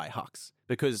as led by Hux.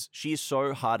 Because she is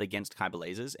so hard against Kyber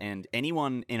lasers, and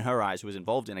anyone in her eyes who is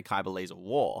involved in a Kyber laser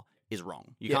war is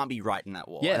wrong. You can't be right in that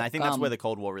war. Yeah, and I think that's where the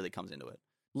Cold War really comes into it.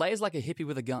 Leia's like a hippie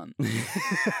with a gun.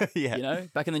 Yeah.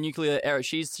 Back in the nuclear era,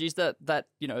 she's that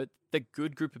the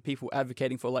good group of people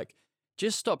advocating for like,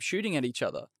 just stop shooting at each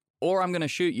other, or I'm going to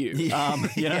shoot you.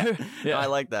 Yeah, I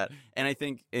like that. And I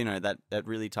think, that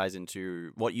really ties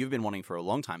into what you've been wanting for a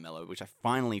long time, Mello, which I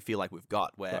finally feel like we've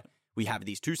got, where we have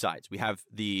these two sides. We have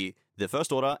the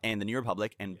First Order and the New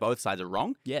Republic, and both sides are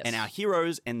wrong. Yes. And our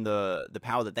heroes and the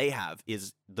power that they have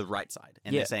is the right side.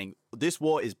 And they're saying, this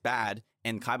war is bad,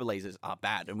 and kyber lasers are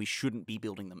bad, and we shouldn't be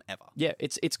building them ever. Yeah,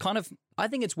 it's kind of, I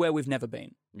think it's where we've never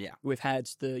been. Yeah. We've had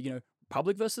the,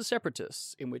 Republic versus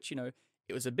Separatists, in which,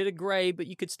 it was a bit of grey, but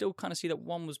you could still kind of see that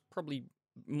one was probably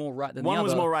more right than the other. One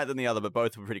was more right than the other, but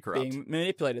both were pretty corrupt. Being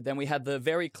manipulated. Then we had the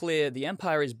very clear, the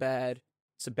Empire is bad,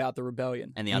 it's about the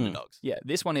rebellion. And the underdogs. Yeah,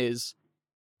 this one is,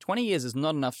 20 years is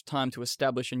not enough time to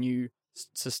establish a new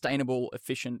sustainable,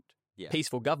 efficient,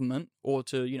 peaceful government, or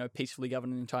to, peacefully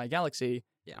govern an entire galaxy.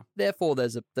 Yeah. Therefore,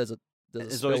 there's always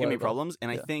going to be problems.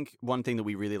 And I think one thing that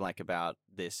we really like about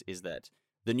this is that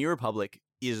the New Republic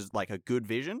is like a good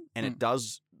vision, and it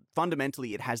does,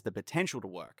 fundamentally, it has the potential to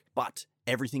work, but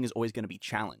everything is always going to be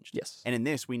challenged. Yes. And in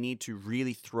this, we need to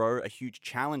really throw a huge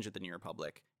challenge at the New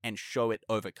Republic and show it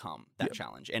overcome that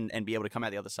challenge, and be able to come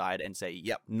out the other side and say,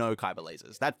 yep, no kyber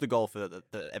lasers. That's the goal for the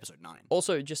episode 9.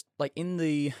 Also, just like in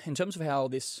terms of how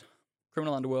this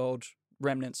criminal underworld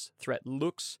remnants threat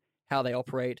looks, how they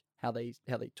operate, how they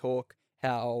talk,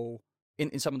 how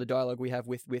in some of the dialogue we have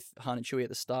with Han and Chewie at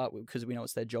the start, because we know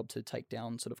it's their job to take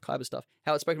down sort of kyber stuff,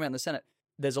 how it's spoken about in the Senate,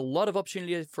 there's a lot of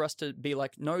opportunity for us to be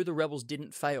like, no, the rebels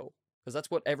didn't fail, because that's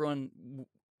what everyone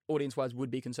audience-wise would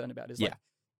be concerned about,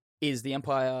 is the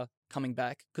Empire coming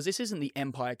back? Because this isn't the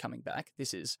Empire coming back.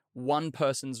 This is one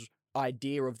person's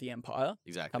idea of the Empire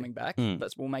coming back.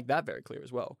 We'll make that very clear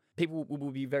as well. People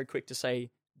will be very quick to say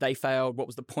they failed. What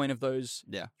was the point of those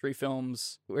 3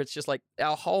 films? Where it's just like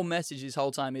our whole message this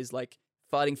whole time is like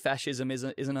fighting fascism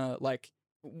isn't a like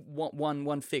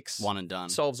one fix, one and done,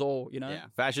 solves all. Yeah,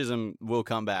 fascism will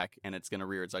come back, and it's going to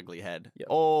rear its ugly head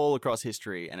all across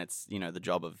history. And it's the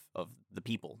job of the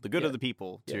people, the good of the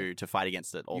people, to fight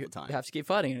against it all the time. You have to keep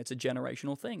fighting, and it's a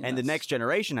generational thing. And the next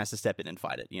generation has to step in and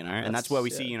fight it. And that's where we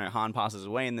see Han passes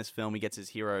away in this film. He gets his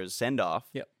hero's send off,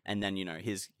 and then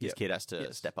his kid has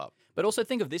to step up. But also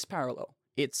think of this parallel.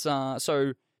 It's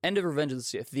so end of Revenge of the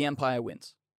Sith. The Empire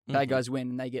wins. Bad guys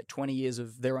win, and they get 20 years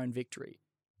of their own victory.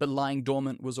 But lying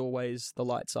dormant was always the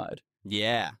light side.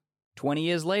 Yeah. 20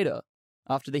 years later,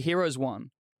 after the heroes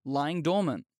won, lying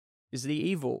dormant is the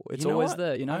evil. It's always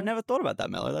there, I've never thought about that,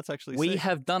 Mello. That's actually We sick.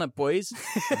 have done it, boys.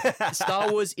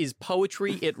 Star Wars is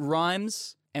poetry. It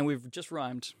rhymes, and we've just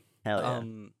rhymed. Hell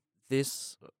yeah.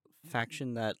 This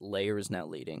faction that Leia is now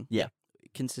leading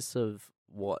consists of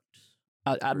what?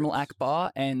 Admiral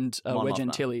Akbar and Mon Wedge Mothma.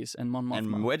 Antilles and Mon Mothma.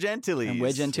 And Wedge Antilles. And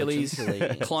Wedge Antilles.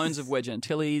 Clones of Wedge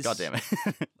Antilles. God damn it.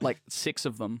 Like 6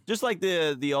 of them. Just like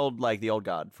the old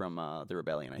guard from the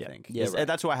Rebellion, I think. Yeah, right.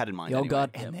 That's who I had in mind. The old anyway.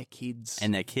 guard and their kids.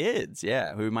 And their kids,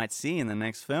 who we might see in the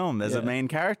next film. There's a main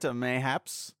character,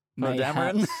 mayhaps. Poe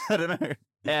Dameron. I don't know.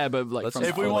 Yeah, but like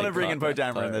if we want to bring in Poe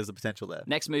Dameron, there's the potential there.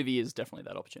 Next movie is definitely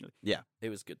that opportunity. Yeah. It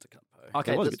was good to cut Poe.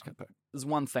 Okay, Poe. there's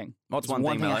one thing. What's there's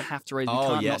one thing, I Mello? have to raise? We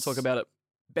can't not talk about it.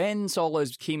 Ben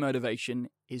Solo's key motivation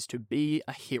is to be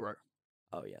a hero.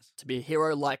 Oh, yes. To be a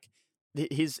hero like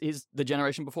the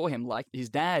generation before him, like his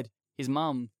dad, his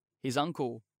mum, his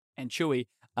uncle, and Chewie.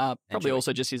 Probably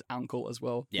also just his uncle as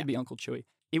well. Yeah. He'd be Uncle Chewie.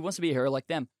 He wants to be a hero like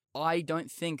them. I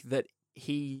don't think that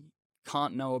he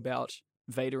can't know about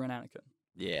Vader and Anakin.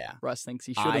 Yeah. Russ thinks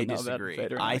he should know about disagree.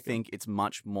 Vader and Anakin. I think it's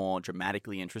much more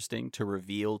dramatically interesting to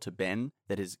reveal to Ben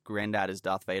that his granddad is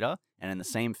Darth Vader, and in the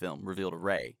same film, reveal to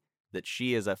Rey that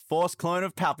she is a Force clone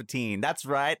of Palpatine. That's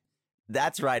right.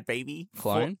 That's right, baby.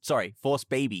 Clone? Force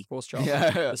baby. Force child.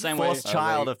 The same Force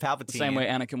child of Palpatine. The same way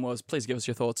Anakin was. Please give us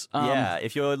your thoughts.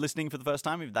 If you're listening for the first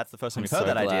time, if that's the first time you've heard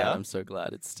that idea. I'm so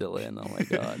glad it's still in. Oh my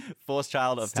god. Force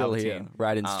child of still Palpatine. Here,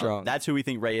 right and strong. That's who we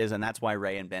think Rey is, and that's why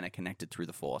Rey and Ben are connected through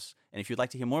the Force. And if you'd like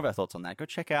to hear more of our thoughts on that, go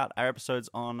check out our episodes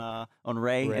on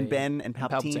Rey and Ben and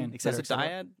Palpatine. There's a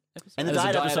dyad episode? And the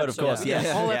dyad episode, of course. Yeah.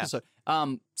 Whole episode.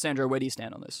 Sandra, where do you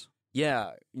stand on this?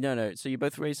 Yeah, no. So you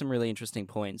both raised some really interesting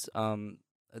points.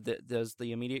 There's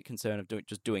the immediate concern of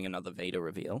just doing another Vader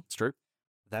reveal. It's true.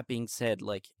 That being said,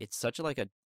 like it's such a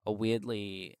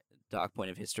weirdly dark point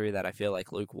of history that I feel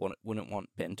like Luke wouldn't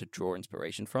want Ben to draw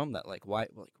inspiration from. That like why?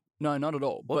 Like, no, not at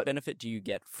all. What benefit do you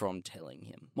get from telling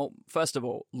him? Well, first of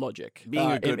all, logic.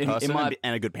 Being a good person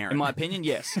and a good parent. In my opinion,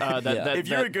 yes. If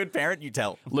you're a good parent, you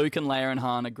tell. Luke and Leia and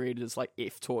Han agreed it's like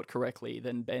if taught correctly,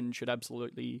 then Ben should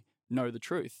absolutely know the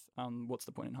truth. What's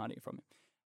the point in hiding it from him?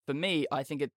 For me, I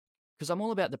think because I'm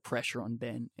all about the pressure on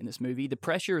Ben in this movie. The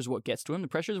pressure is what gets to him. The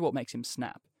pressure is what makes him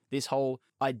snap. This whole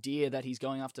idea that he's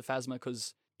going after Phasma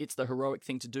because it's the heroic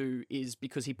thing to do is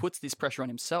because he puts this pressure on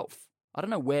himself. I don't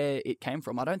know where it came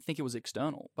from. I don't think it was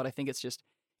external, but I think it's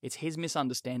his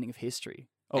misunderstanding of history.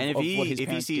 And if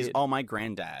he sees, oh, my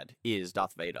granddad is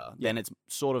Darth Vader, then it's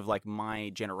sort of like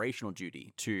my generational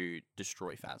duty to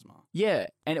destroy Phasma. Yeah,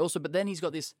 and also, but then he's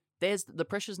got this, the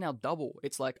pressure's now double.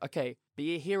 It's like, okay,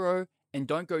 be a hero and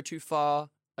don't go too far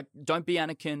like, don't be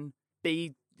Anakin,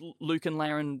 be Luke and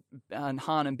Leia and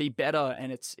Han, and be better.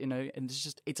 And it's, and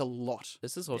it's a lot.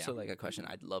 This is also like a question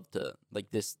I'd love to,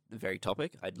 like this very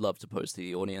topic, I'd love to pose to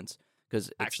the audience because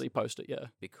Actually post it, yeah.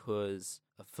 because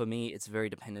for me, it's very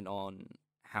dependent on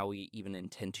how we even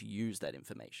intend to use that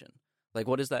information. Like,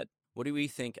 what do we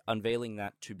think unveiling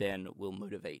that to Ben will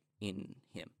motivate in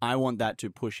him? I want that to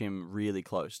push him really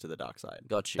close to the dark side.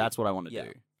 Gotcha. That's what I want to Yeah.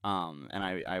 do. And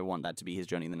I want that to be his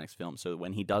journey in the next film. So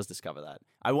when he does discover that,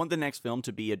 I want the next film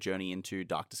to be a journey into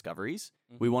dark discoveries.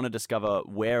 We want to discover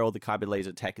where all the kyber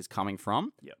laser tech is coming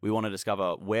from. Yep. We want to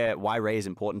discover why Rey is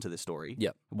important to this story.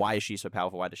 Yep. Why is she so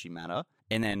powerful? Why does she matter?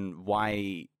 And then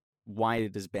why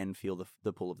does Ben feel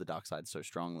the pull of the dark side so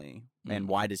strongly? And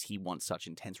why does he want such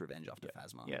intense revenge after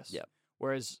Phasma? Yes. Yep.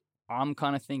 Whereas I'm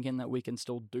kind of thinking that we can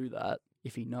still do that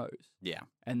if he knows. Yeah.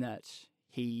 And that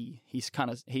he's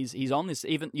on this,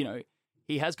 even,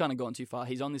 he has kind of gone too far.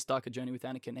 He's on this darker journey with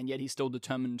Anakin, and yet he's still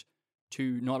determined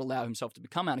to not allow himself to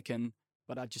become Anakin.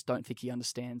 But I just don't think he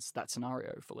understands that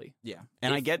scenario fully. Yeah.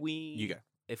 And you go.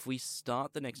 If we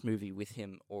start the next movie with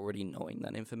him already knowing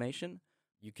that information,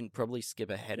 you can probably skip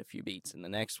ahead a few beats in the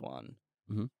next one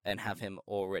and have him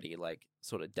already like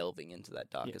sort of delving into that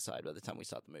darker side by the time we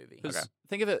start the movie. Okay.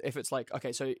 Think of it if it's like,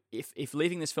 okay, so if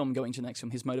leaving this film, going to the next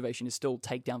film, his motivation is still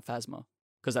take down Phasma,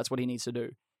 because that's what he needs to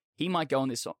do. He might go on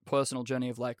this personal journey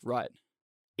of like, right,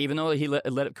 even though he let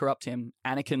it corrupt him,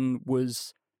 Anakin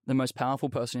was the most powerful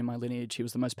person in my lineage. He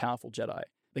was the most powerful Jedi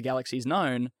the galaxy's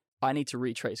known. I need to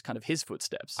retrace kind of his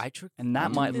footsteps. And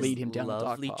that might lead him down the dark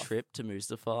lovely path. trip to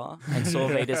Mustafar and saw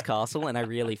Vader's castle, and I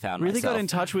really found Really myself. got in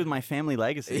touch with my family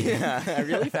legacy. Yeah, I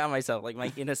really found myself, like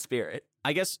my inner spirit.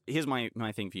 I guess here's my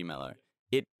thing for you, Mello.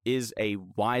 It is a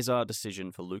wiser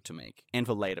decision for Luke to make and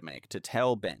for Leia to make, to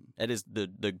tell Ben. It is the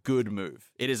good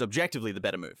move. It is objectively the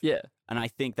better move. Yeah. And I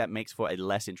think that makes for a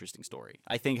less interesting story.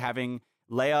 I think having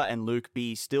Leia and Luke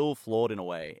be still flawed in a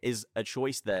way is a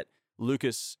choice that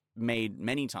Lucas made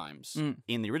many times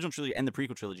in the original trilogy and the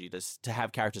prequel trilogy, to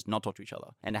have characters not talk to each other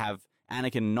and to have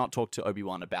Anakin not talk to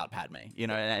Obi-Wan about Padme,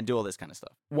 and do all this kind of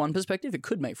stuff. One perspective, it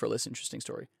could make for a less interesting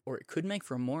story, or it could make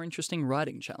for a more interesting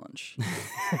writing challenge.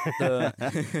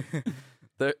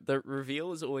 The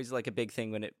reveal is always like a big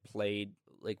thing when it played,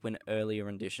 like when earlier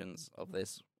renditions of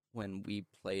this, when we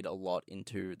played a lot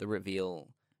into the reveal,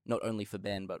 not only for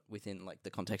Ben, but within like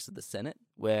the context of the Senate,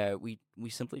 where we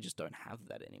simply just don't have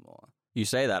that anymore. You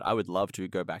say that, I would love to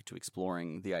go back to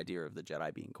exploring the idea of the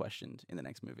Jedi being questioned in the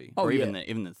next movie. Oh, or yeah.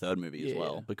 even the third movie as Yeah,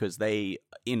 well, yeah. because they,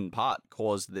 in part,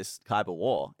 caused this Kyber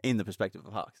war in the perspective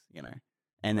of Hux,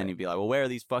 And then you'd be like, well, where are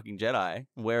these fucking Jedi?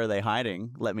 Where are they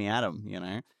hiding? Let me at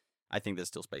them, I think there's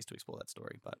still space to explore that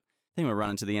story, but I think we're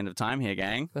running to the end of time here,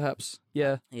 gang. Perhaps.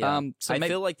 Yeah. Yeah. So I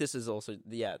feel like this is also,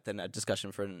 then a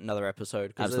discussion for another episode,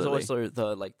 because there's Absolutely.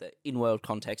 also the in-world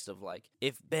context of like,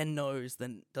 if Ben knows,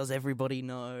 then does everybody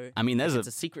know? I mean, If it's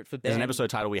a secret for Ben. there's an episode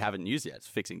title we haven't used yet. It's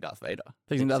Fixing Darth Vader.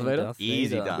 Fixing Darth Vader?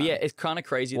 Easy done. But yeah, it's kind of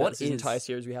crazy What that this is- entire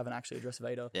series we haven't actually addressed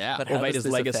Vader. Yeah. But Or how does Vader's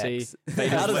this legacy.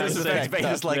 affect- How does this affect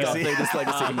Vader's legacy? Vader's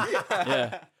legacy.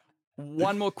 Yeah.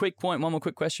 One more quick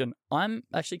question. I'm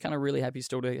actually kind of really happy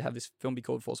still to have this film be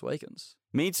called Force Awakens.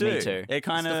 Me too. Me too. It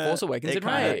kind It's the Force Awakens in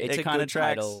Rey. It's a kind good of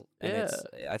tracks. title, and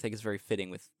Yeah. I think it's very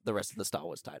fitting with the rest of the Star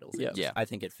Wars titles. Yeah. Yeah. I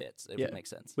think it fits. It Yeah. would make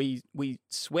sense. We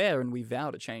swear and we vow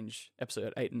to change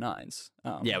episode 8 and 9s.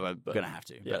 Yeah, we're but- gonna have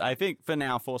to. yeah. But I think for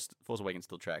now, Force Awakens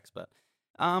still tracks. But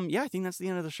yeah, I think that's the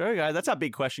end of the show, guys. That's our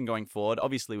big question going forward.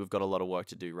 Obviously, we've got a lot of work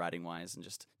to do writing wise and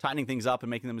just tightening things up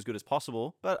and making them as good as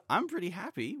possible. But I'm pretty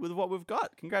happy with what we've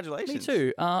got. Congratulations. Me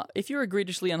too. If you're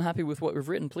egregiously unhappy with what we've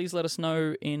written, please let us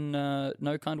know in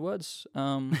no kind words.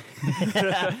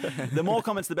 The more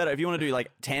comments, the better. If you want to do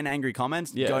like 10 angry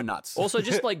comments, Yeah. go nuts. Also,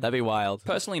 just like That'd be wild.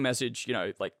 personally message,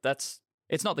 like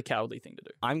it's not the cowardly thing to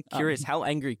do. I'm curious, how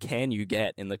angry can you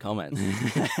get in the comments?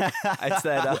 It's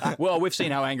that. Well, we've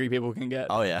seen how angry people can get.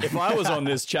 Oh, yeah. If I was on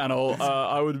this channel,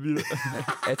 I would be.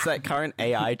 It's that current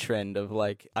AI trend of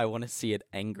like, I want to see it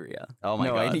angrier. Oh my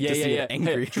no, God. I need Yeah, to yeah, see yeah. it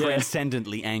angry.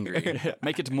 Transcendently angry.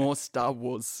 Make it more Star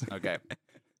Wars. Okay.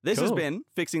 This has Cool. been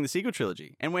Fixing the Sequel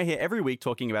Trilogy, and we're here every week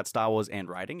talking about Star Wars and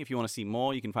writing. If you want to see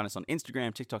more, you can find us on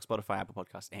Instagram, TikTok, Spotify, Apple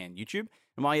Podcasts, and YouTube.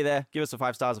 And while you're there, give us a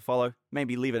 5 stars, a follow,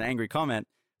 maybe leave an angry comment.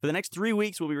 For the next 3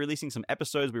 weeks, we'll be releasing some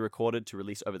episodes we recorded to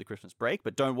release over the Christmas break,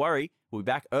 but don't worry, we'll be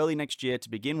back early next year to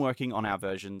begin working on our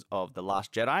versions of The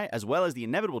Last Jedi, as well as the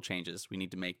inevitable changes we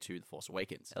need to make to The Force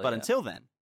Awakens. Hell But yeah. until then,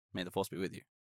 may the Force be with you.